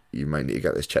 right, you might need to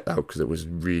get this checked out because it was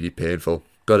really painful.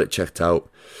 Got it checked out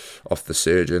off the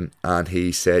surgeon, and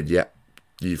he said, yeah,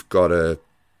 you've got a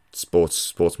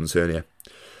sportsman's hernia.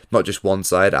 Not just one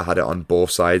side, I had it on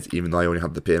both sides, even though I only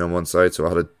had the pain on one side. So I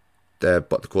had a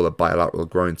what they call a bilateral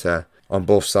groin tear on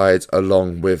both sides,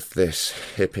 along with this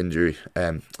quad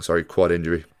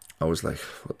injury. I was like,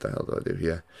 what the hell do I do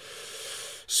here?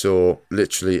 So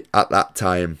literally at that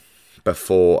time,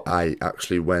 before I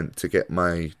actually went to get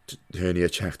my hernia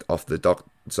checked off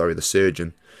the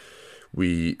surgeon,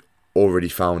 I already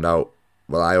found out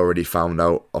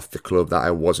off the club that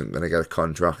I wasn't going to get a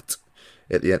contract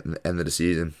at the end of the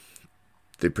season.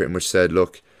 They pretty much said,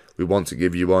 look, we want to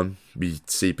give you one. We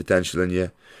see potential in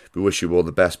you. We wish you all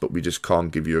the best, but we just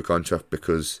can't give you a contract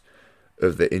because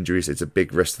of the injuries. It's a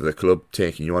big risk to the club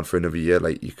taking you on for another year.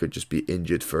 Like, you could just be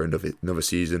injured for another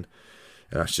season,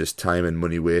 and that's just time and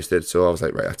money wasted. So I was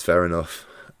like, right, that's fair enough.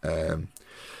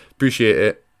 Appreciate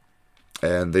it.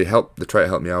 And they tried to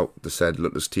help me out. They said,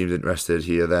 look, there's teams interested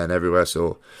here, there and everywhere,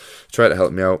 so try to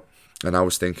help me out. And I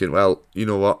was thinking, well, you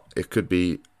know what, it could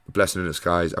be a blessing in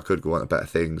disguise. I could go on to better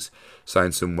things,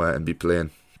 sign somewhere and be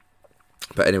playing.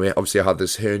 But anyway, obviously I had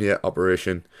this hernia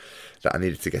operation that I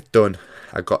needed to get done.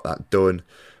 I got that done,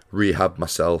 rehabbed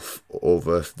myself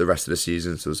over the rest of the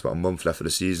season, so there's about a month left of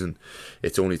the season.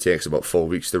 It only takes about 4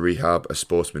 weeks to rehab a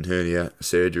sportsman hernia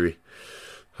surgery.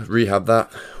 Rehab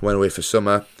that, went away for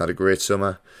summer, had a great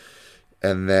summer,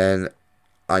 and then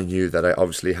I knew that I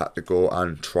obviously had to go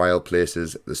and trial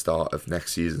places at the start of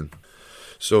next season.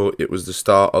 So it was the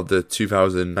start of the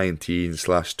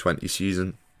 2019/20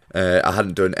 season. I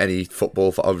hadn't done any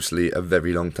football for obviously a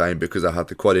very long time because I had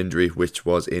the quad injury, which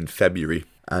was in February,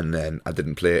 and then I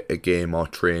didn't play a game or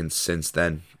train since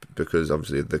then because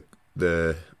obviously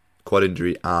the quad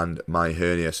injury and my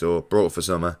hernia. So broke for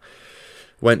summer.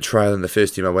 Went trial, and the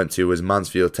first team I went to was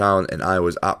Mansfield Town, and I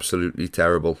was absolutely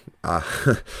terrible. I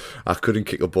couldn't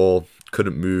kick a ball,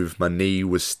 couldn't move. My knee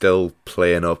was still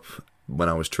playing up when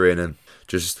I was training.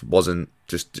 I was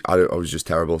just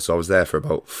terrible. So I was there for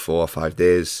about 4 or 5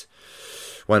 days.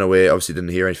 Went away, obviously didn't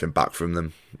hear anything back from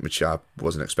them, which I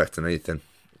wasn't expecting anything.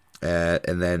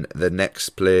 And then the next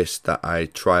place that I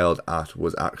trialled at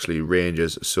was actually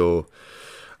Rangers. So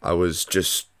I was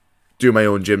just doing my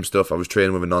own gym stuff. I was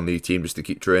training with a non-league team just to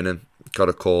keep training. Got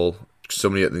a call.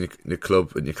 Somebody at the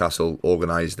club at Newcastle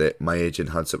organised it. My agent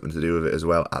had something to do with it as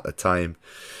well at the time.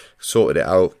 Sorted it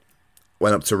out.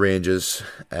 Went up to Rangers.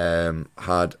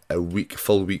 Had a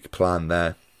full week plan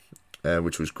there,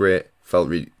 which was great. Felt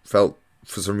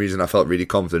for some reason I felt really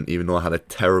confident, even though I had a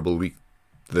terrible week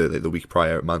the week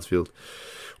prior at Mansfield.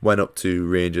 Went up to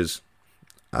Rangers,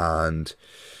 and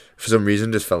for some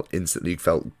reason just felt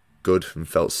good and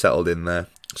felt settled in there.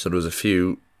 So there was a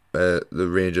few the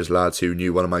Rangers lads who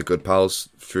knew one of my good pals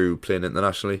through playing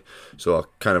internationally, so I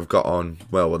kind of got on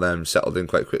well with them, settled in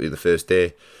quite quickly the first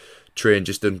day.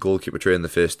 Just done goalkeeper training the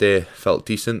first day, felt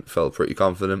decent, felt pretty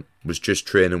confident. Was just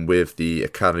training with the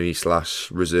academy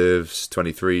 / reserves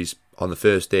 23s on the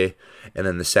first day, and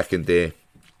then the second day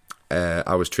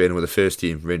I was training with the first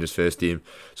team, Rangers first team.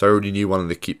 So I already knew one of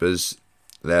the keepers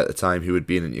there at the time who had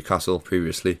been at Newcastle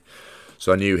previously.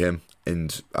 So I knew him,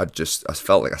 and I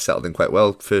felt like I settled in quite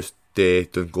well. First day,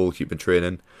 done goalkeeping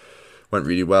training, went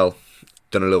really well.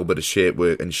 Done a little bit of shape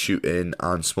work and shooting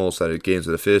and small-sided games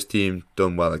with the first team.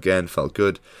 Done well again, felt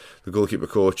good. The goalkeeper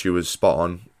coach, who was spot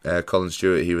on, Colin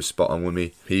Stewart, he was spot on with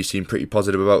me. He seemed pretty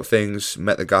positive about things.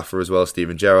 Met the gaffer as well,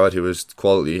 Stephen Gerrard, who was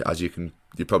quality, as you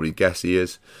probably guess he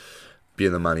is,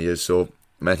 being the man he is. So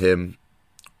met him,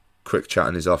 quick chat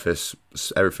in his office,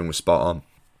 everything was spot on.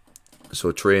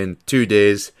 So trained 2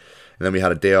 days, and then we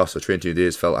had a day off. So trained 2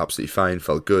 days, felt absolutely fine,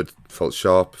 felt good, felt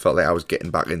sharp, felt like I was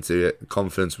getting back into it.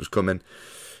 Confidence was coming,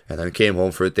 and then came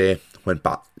home for a day. Went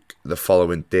back the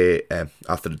following day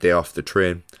after the day off to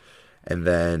train, and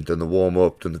then done the warm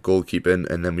up, done the goalkeeping,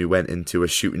 and then we went into a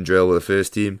shooting drill with the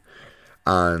first team.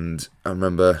 And I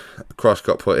remember a cross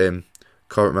got put in.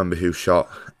 Can't remember who shot.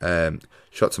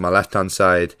 Shot to my left hand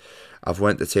side. I've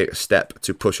went to take a step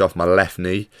to push off my left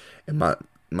knee, and my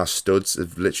studs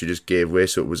have literally just gave way.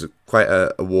 So it was quite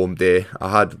a warm day.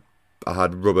 I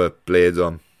had rubber blades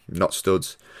on, not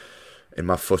studs, and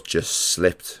my foot just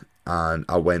slipped, and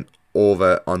I went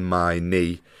over on my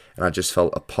knee, and I just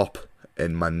felt a pop,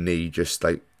 and my knee just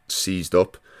like seized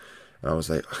up, and I was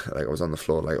like I was on the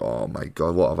floor like, oh my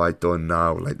god, what have I done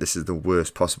now? Like, this is the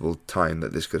worst possible time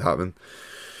that this could happen.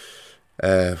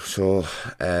 So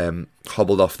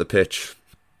hobbled off the pitch,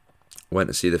 went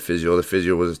to see the physio. The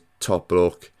physio was a top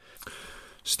bloke,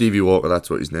 Stevie Walker, that's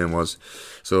what his name was.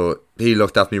 So he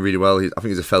looked after me really well. I think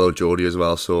he's a fellow Geordie as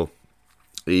well, so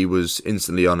he was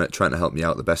instantly on it, trying to help me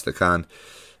out the best I can.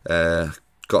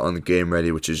 Got on the Game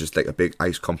Ready, which is just like a big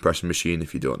ice compression machine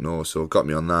if you don't know. So got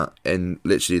me on that, and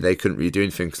literally they couldn't really do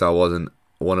anything because I wasn't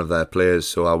one of their players.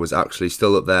 So I was actually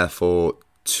still up there for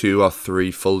 2 or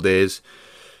 3 full days.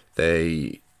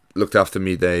 They looked after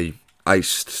me. They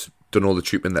done all the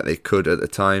treatment that they could at the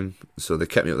time. So they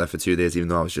kept me up there for 2 days, even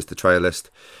though I was just a trialist.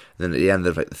 And then at the end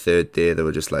of like the third day, they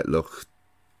were just like, look,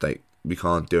 like, we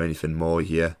can't do anything more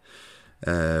here.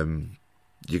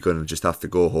 You're going to just have to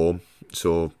go home.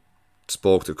 So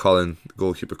spoke to Colin, the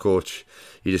goalkeeper coach.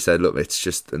 He just said, look, it's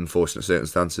just unfortunate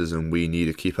circumstances and we need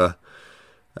a keeper.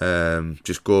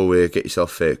 Just go away, get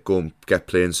yourself fit, go and get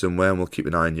playing somewhere, and we'll keep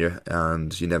an eye on you.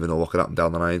 And you never know what could happen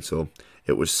down the line. So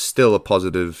it was still a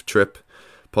positive trip,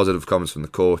 positive comments from the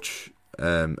coach.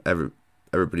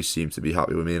 Everybody seemed to be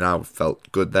happy with me, and I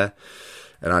felt good there.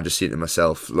 And I just said to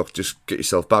myself, look, just get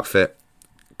yourself back fit,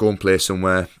 go and play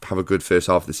somewhere, have a good first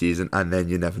half of the season, and then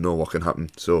you never know what can happen.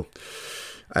 So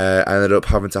I ended up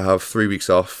having to have 3 weeks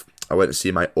off. I went to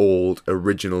see my old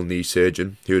original knee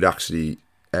surgeon, who had actually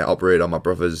operated on my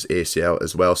brother's ACL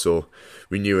as well. So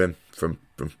we knew him from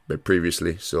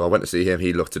previously. So I went to see him.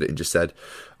 He looked at it and just said,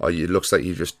 "Oh, it looks like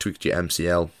you just tweaked your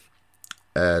MCL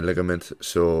ligament."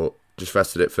 So just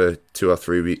rested it for 2 or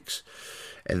 3 weeks,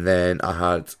 and then I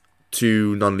had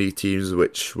 2 non-league teams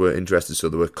which were interested. So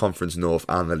there were Conference North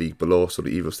and the league below, so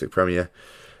the Evilstick Premier.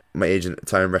 My agent at the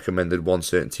time recommended one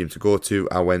certain team to go to.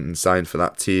 I went and signed for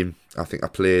that team. I think I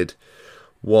played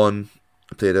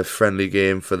a friendly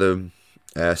game for them.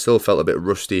 Still felt a bit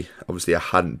rusty. Obviously, I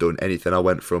hadn't done anything. I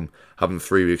went from having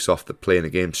 3 weeks off to playing a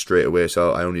game straight away.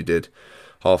 So I only did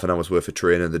half an hour's worth of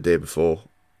training the day before.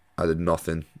 I did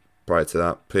nothing prior to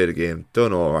that. Played a game.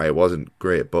 Done all right. It wasn't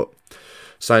great, but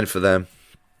signed for them.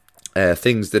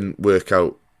 Things didn't work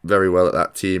out very well at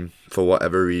that team for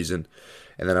whatever reason.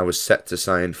 And then I was set to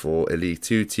sign for a League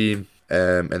 2 team.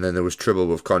 And then there was trouble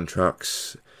with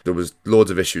contracts. There was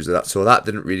loads of issues with that. So that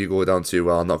didn't really go down too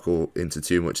well. I'll not go into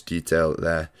too much detail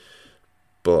there.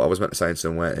 But I was meant to sign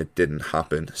somewhere and it didn't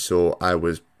happen. So I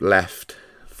was left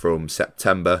from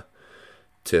September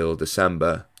till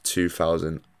December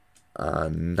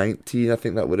 2019. I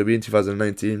think that would have been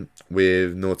 2019,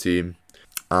 with no team.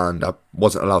 And I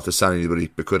wasn't allowed to sign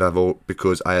anybody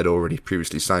because I had already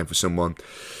previously signed for someone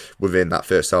within that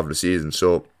first half of the season.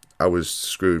 So I was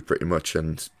screwed pretty much.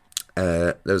 And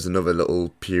there was another little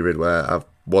period where I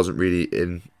wasn't really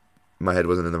my head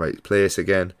wasn't in the right place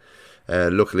again.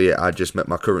 Luckily, I just met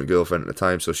my current girlfriend at the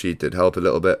time, so she did help a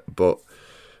little bit. But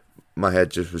my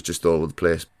head was just all over the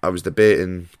place. I was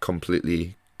debating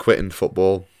completely quitting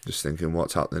football, just thinking,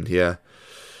 what's happening here?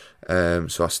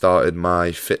 So I started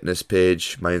my fitness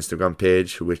page, my Instagram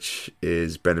page, which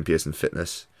is Brendan Pearson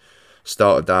Fitness.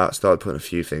 Started putting a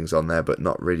few things on there, but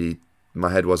not really.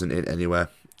 My head wasn't in anywhere.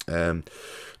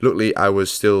 Luckily, I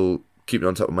was still keeping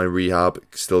on top of my rehab,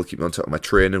 still keeping on top of my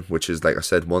training, which is, like I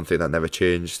said, one thing that never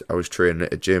changed. I was training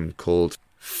at a gym called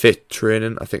Fit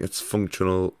Training. I think it's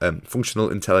Functional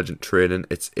Intelligent Training.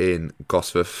 It's in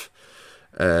Gosforth.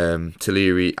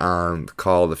 Tuliri and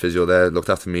Carl, the physio there, looked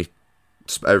after me.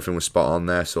 Everything was spot on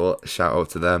there, so shout out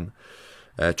to them.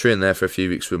 Trained there for a few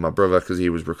weeks with my brother because he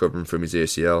was recovering from his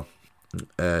ACL.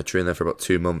 Trained there for about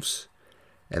 2 months.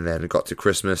 And then it got to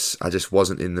Christmas. I just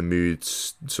wasn't in the mood.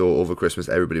 So over Christmas,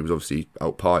 everybody was obviously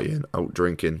out partying, out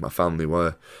drinking. My family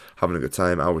were having a good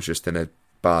time. I was just in a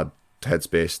bad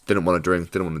headspace. Didn't want to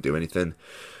drink, didn't want to do anything.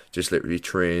 Just literally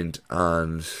trained,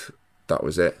 and that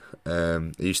was it.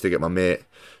 I used to get my mate,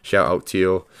 shout out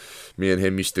Tio. Me and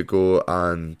him used to go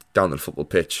and down to the football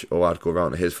pitch, or I'd go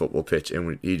around to his football pitch,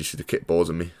 and he just used to kick balls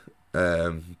at me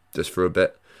just for a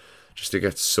bit, just to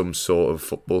get some sort of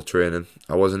football training.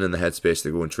 I wasn't in the headspace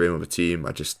to go and train with a team.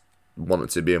 I just wanted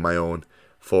to be on my own,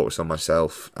 focus on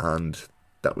myself, and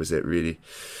that was it really.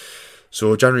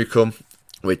 So January come,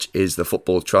 which is the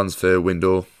football transfer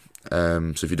window.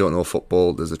 So if you don't know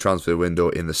football, there's a transfer window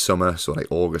in the summer, so like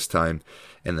August time,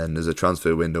 and then there's a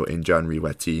transfer window in January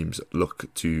where teams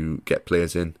look to get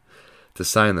players in to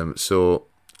sign them. So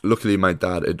luckily my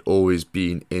dad had always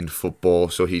been in football,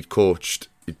 so he'd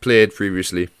played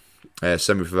previously,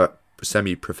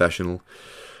 semi-professional,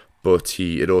 but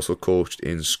he had also coached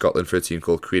in Scotland for a team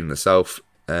called Queen in the South,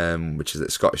 which is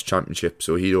the Scottish Championship.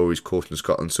 So he'd always coached in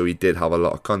Scotland, so he did have a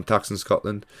lot of contacts in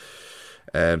Scotland.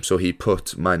 So he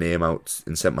put my name out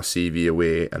and sent my CV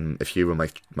away and a few of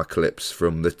my clips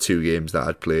from the 2 games that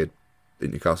I'd played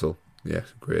in Newcastle. Yeah,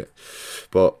 great.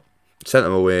 But sent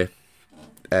them away.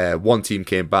 One team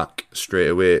came back straight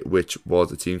away, which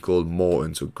was a team called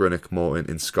Morton, so Greenock Morton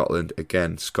in Scotland,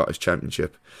 again, Scottish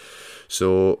Championship.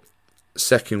 So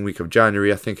second week of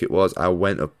January, I think it was, I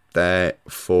went up there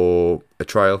for a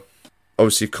trial.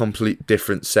 Obviously, complete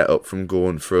different setup from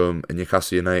going from a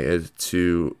Newcastle United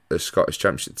to a Scottish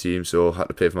Championship team, so I had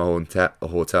to pay for my own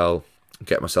hotel,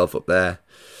 get myself up there.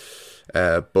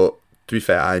 But to be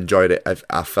fair, I enjoyed it.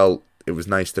 I felt it was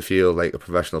nice to feel like a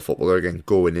professional footballer again,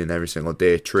 going in every single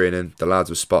day, training. The lads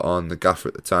were spot on. The gaffer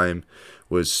at the time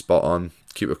was spot on.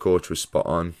 Keeper coach was spot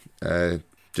on.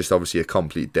 Just obviously a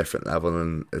complete different level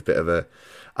and a bit of a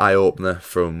eye opener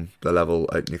from the level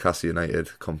at Newcastle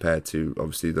United compared to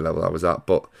obviously the level I was at.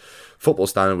 But football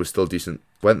standard was still decent.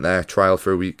 Went there, trial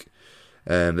for a week.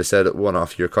 They said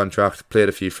 1.5 year contract. Played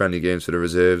a few friendly games for the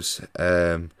reserves.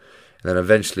 And then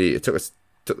eventually it took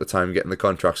the time getting the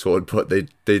contract sorted, but they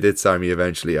did sign me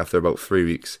eventually after about 3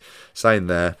 weeks. Signed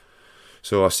there.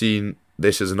 So I've seen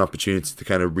this as an opportunity to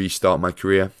kind of restart my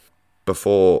career.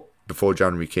 Before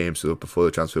January came, so before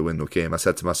the transfer window came, I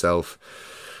said to myself,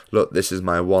 look, this is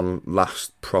my one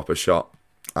last proper shot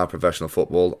at professional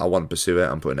football. I want to pursue it.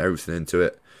 I'm putting everything into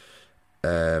it.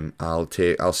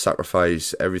 I'll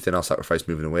sacrifice everything. I'll sacrifice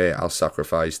moving away. I'll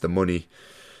sacrifice the money.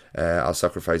 I'll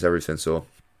sacrifice everything. So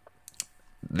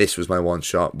this was my one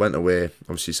shot. Went away,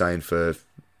 obviously signed for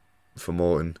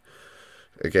Morton.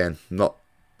 Again, not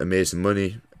amazing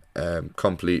money.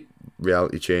 Complete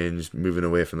reality change. Moving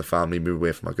away from the family, moving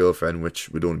away from my girlfriend, which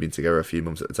we'd only been together a few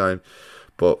months at the time.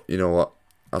 But you know what?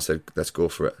 I said, let's go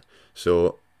for it.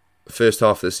 So first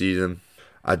half of the season,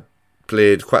 I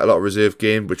played quite a lot of reserve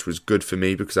game, which was good for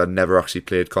me because I'd never actually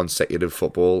played consecutive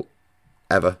football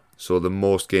ever. So the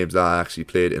most games that I actually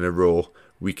played in a row,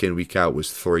 week in, week out,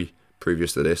 was 3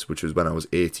 previous to this, which was when I was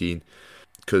 18.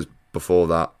 Because before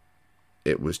that,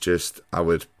 it was just, I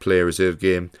would play a reserve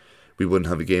game, we wouldn't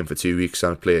have a game for 2 weeks,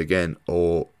 and I'd play again,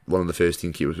 or one of the first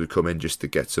team keepers would come in just to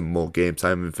get some more game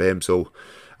time in for him. So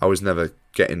I was never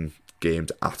getting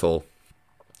games at all.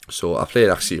 So I played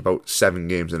actually about 7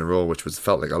 games in a row, which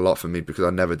felt like a lot for me because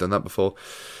I'd never done that before.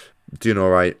 Doing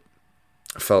alright.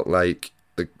 I felt like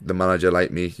the manager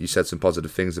liked me. He said some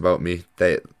positive things about me.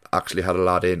 They actually had a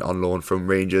lad in on loan from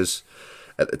Rangers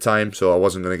at the time, so I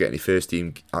wasn't going to get any first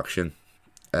team action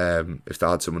if they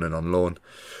had someone in on loan.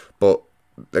 But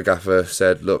the gaffer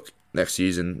said, look, next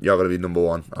season you're going to be number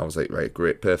 1. I was like, right,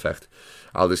 great, perfect.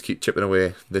 I'll just keep chipping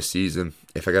away this season.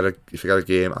 If I get a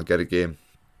game, I'll get a game.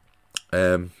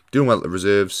 Doing well at the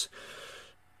reserves.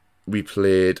 We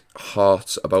played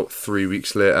Hearts about 3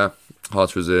 weeks later.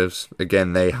 Hearts reserves.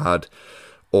 Again, they had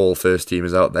all first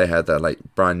teamers out. They had that like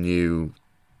brand new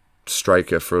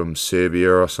striker from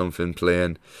Serbia or something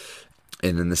playing.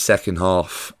 And in the second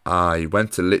half, I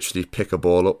went to literally pick a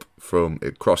ball up from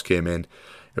a cross came in.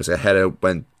 It was a header,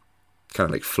 went kind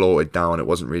of like floated down. It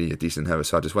wasn't really a decent header,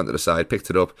 so I just went to the side, picked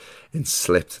it up, and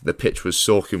slipped. The pitch was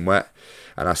soaking wet,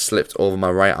 and I slipped over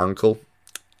my right ankle.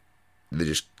 They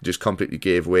just completely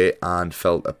gave way and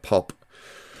felt a pop.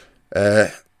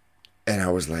 And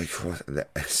I was like,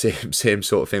 what? Same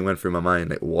sort of thing went through my mind.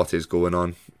 Like, what is going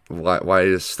on? Why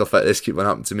does stuff like this keep on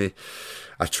happening to me?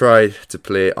 I tried to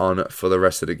play on for the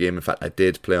rest of the game. In fact, I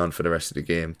did play on for the rest of the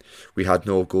game. We had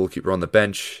no goalkeeper on the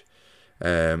bench.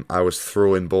 I was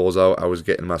throwing balls out. I was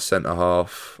getting my centre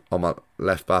half on my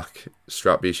left back,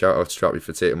 Strappy. Shout out Strappy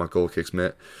for taking my goal kicks,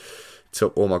 mate.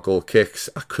 Took all my goal kicks.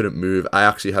 I couldn't move. I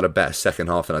actually had a better second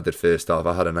half than I did first half.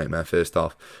 I had a nightmare first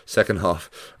half. Second half,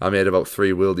 I made about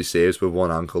 3 worldy saves with one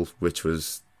ankle, which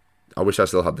was... I wish I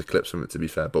still had the clips from it, to be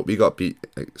fair. But we got beat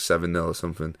like 7-0 or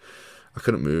something. I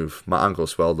couldn't move. My ankle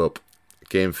swelled up.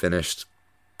 Game finished.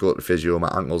 Go to the physio.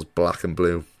 My ankle's black and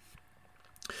blue.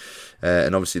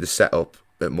 And obviously the setup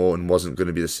at Morton wasn't going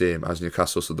to be the same as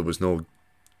Newcastle, so there was no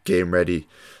game ready.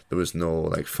 There was no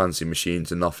like fancy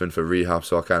machines and nothing for rehab,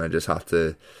 so I kind of just had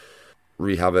to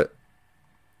rehab it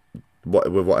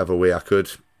with whatever way I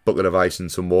could. Bucket of ice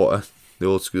and some water, the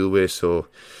old school way. So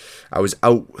I was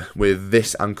out with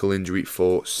this ankle injury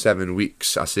for 7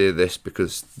 weeks. I say this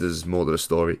because there's more to the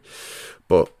story,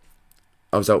 but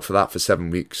I was out for that for 7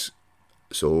 weeks.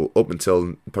 So up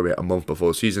until probably a month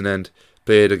before season end,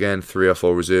 played again 3 or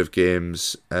 4 reserve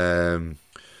games. Ended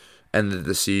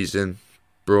the season,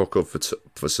 broke up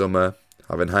for summer,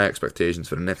 having high expectations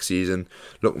for the next season,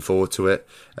 looking forward to it.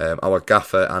 Our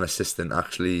gaffer and assistant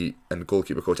and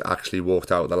goalkeeper coach actually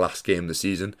walked out the last game of the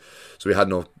season, so we had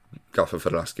no gaffer for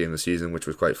the last game of the season, which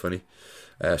was quite funny.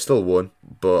 Still won,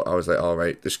 but I was like,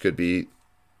 alright, this could be...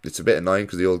 It's a bit annoying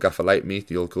because the old gaffer liked me,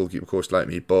 the old goalkeeper coach liked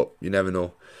me, but you never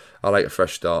know. I like a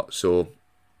fresh start, so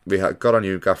we got a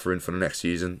new gaffer in for the next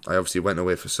season. I obviously went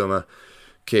away for summer,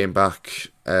 came back,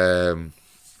 met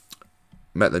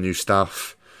the new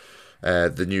staff.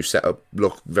 The new setup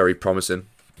looked very promising.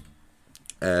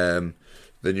 The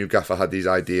new gaffer had these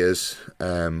ideas,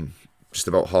 just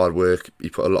about hard work. He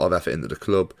put a lot of effort into the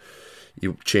club.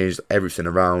 He changed everything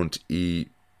around. He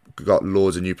got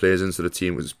loads of new players in, so the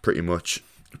team was pretty much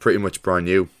brand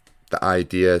new. The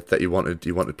idea that he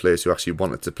wanted players who actually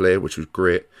wanted to play, which was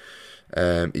great.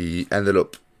 He ended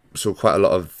up So quite a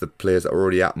lot of the players that were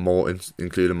already at Morton,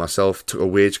 including myself, took a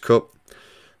wage cut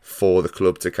for the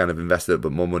club to kind of invest a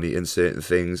bit more money in certain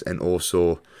things, and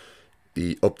also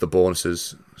up the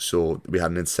bonuses. So we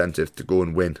had an incentive to go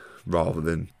and win rather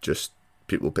than just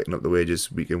people picking up the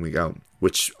wages week in, week out,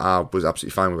 which I was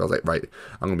absolutely fine with. I was like, right,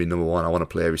 I'm going to be number one. I want to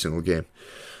play every single game.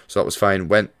 So that was fine.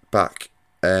 Went back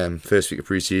first week of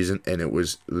pre-season, and it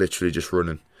was literally just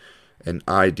running. And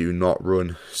I do not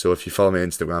run. So if you follow my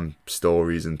Instagram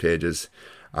stories and pages,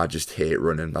 I just hate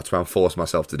running. That's why I'm forcing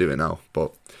myself to do it now.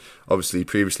 But obviously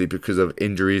previously, because of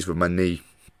injuries with my knee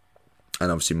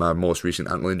and obviously my most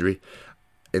recent ankle injury,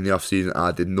 in the off season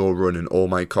I did no running. All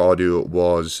my cardio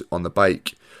was on the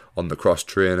bike, on the cross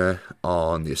trainer,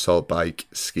 on the assault bike,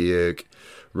 ski erg,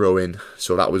 rowing.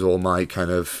 So that was all my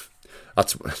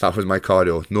that was my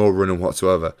cardio. No running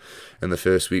whatsoever. And the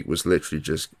first week was literally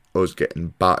just us getting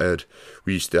battered.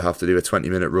 We used to have to do a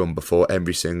 20-minute run before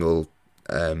every single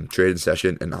training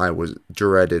session, and I was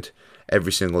dreaded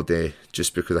every single day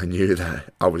just because I knew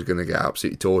that I was going to get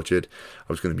absolutely tortured.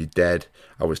 I was going to be dead.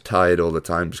 I was tired all the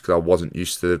time just because I wasn't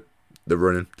used to the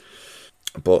running.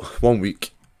 But 1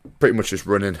 week, pretty much just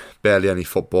running, barely any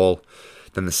football.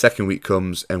 Then the second week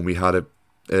comes, and we had a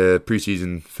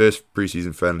first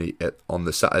pre-season friendly on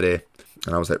the Saturday,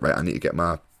 and I was like, right, I need to get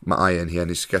my eye in here. I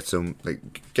need to get some,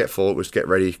 get focused, get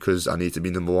ready, because I need to be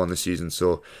number one this season.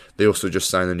 So they also just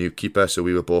signed a new keeper, so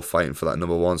we were both fighting for that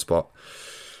number one spot.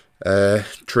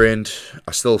 Trained,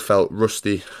 I still felt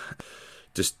rusty,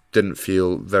 just didn't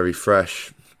feel very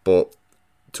fresh, but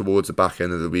towards the back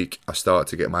end of the week, I started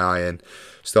to get my eye in,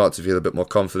 started to feel a bit more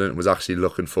confident, was actually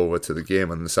looking forward to the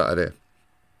game on the Saturday.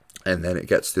 And then it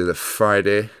gets to the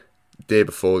Friday, day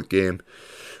before the game,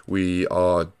 we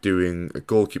are doing a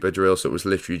goalkeeper drill. So it was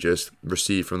literally just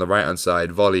receive from the right hand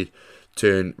side, volley,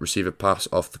 turn, receive a pass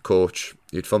off the coach.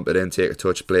 You'd thump it in, take a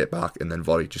touch, play it back, and then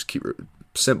volley. Just keep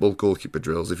simple goalkeeper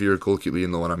drills. If you're a goalkeeper, you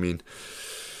know what I mean.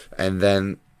 And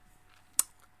then,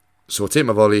 so I take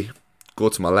my volley, go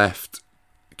to my left,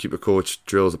 keeper coach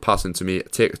drills a pass into me,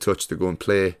 take a touch to go and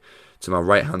play to my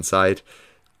right hand side,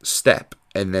 step,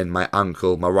 and then my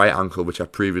right ankle, which I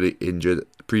previously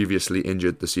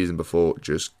injured the season before,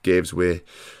 just gives way.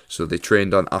 So they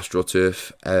trained on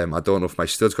AstroTurf. I don't know if my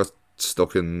studs got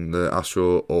stuck in the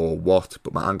Astro or what,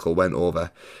 but my ankle went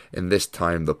over, and this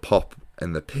time the pop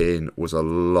and the pain was a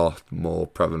lot more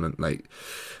prevalent.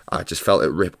 I just felt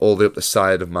it rip all the way up the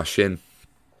side of my shin,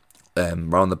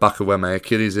 around the back of where my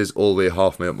Achilles is, all the way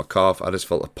halfway up my calf. I just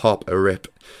felt a pop, a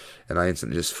rip, and I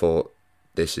instantly just thought,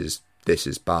 this is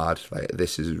bad.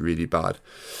 This is really bad.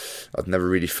 I've never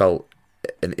really felt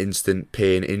an instant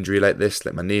pain injury like this.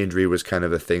 My knee injury was kind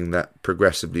of a thing that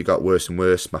progressively got worse and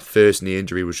worse. My first knee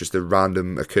injury was just a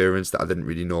random occurrence that I didn't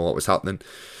really know what was happening.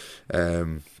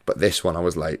 But this one, I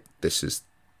was like, this is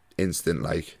instant.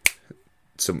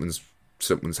 Something's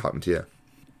happened here.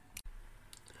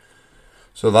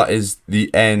 So that is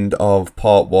the end of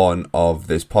part one of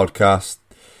this podcast.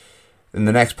 In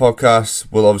the next podcast,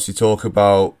 we'll obviously talk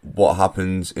about what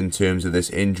happens in terms of this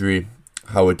injury,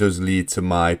 how it does lead to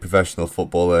my professional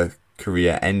footballer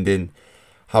career ending,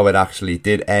 how it actually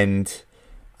did end,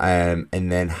 and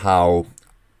then how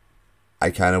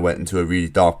I kind of went into a really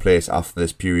dark place after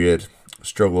this period,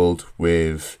 struggled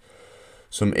with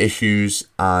some issues,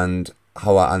 and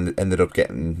how I ended up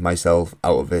getting myself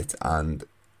out of it, and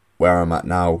where I'm at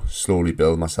now, slowly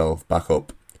build myself back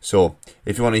up. So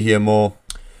if you want to hear more,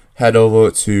 head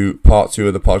over to part 2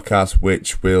 of the podcast,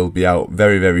 which will be out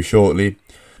very, very shortly.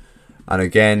 And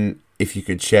again, if you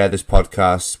could share this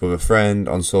podcast with a friend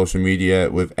on social media,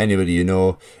 with anybody you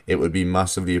know, it would be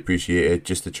massively appreciated,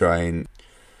 just to try and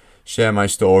share my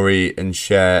story and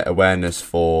share awareness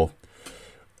for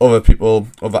other people,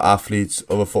 other athletes,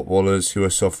 other footballers who are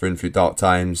suffering through dark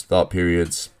times, dark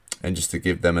periods, and just to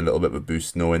give them a little bit of a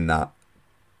boost, knowing that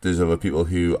there's other people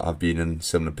who have been in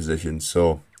similar positions.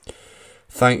 So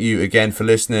thank you again for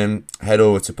listening. Head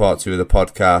over to part 2 of the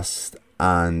podcast,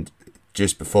 and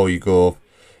just before you go,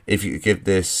 if you could give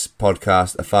this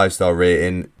podcast a 5-star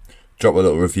rating, drop a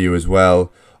little review as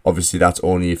well. Obviously, that's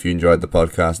only if you enjoyed the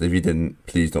podcast. If you didn't,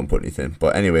 please don't put anything.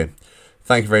 But anyway,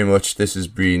 thank you very much. This has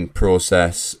been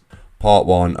Process, part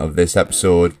 1 of this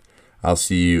episode. I'll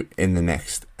see you in the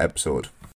next episode.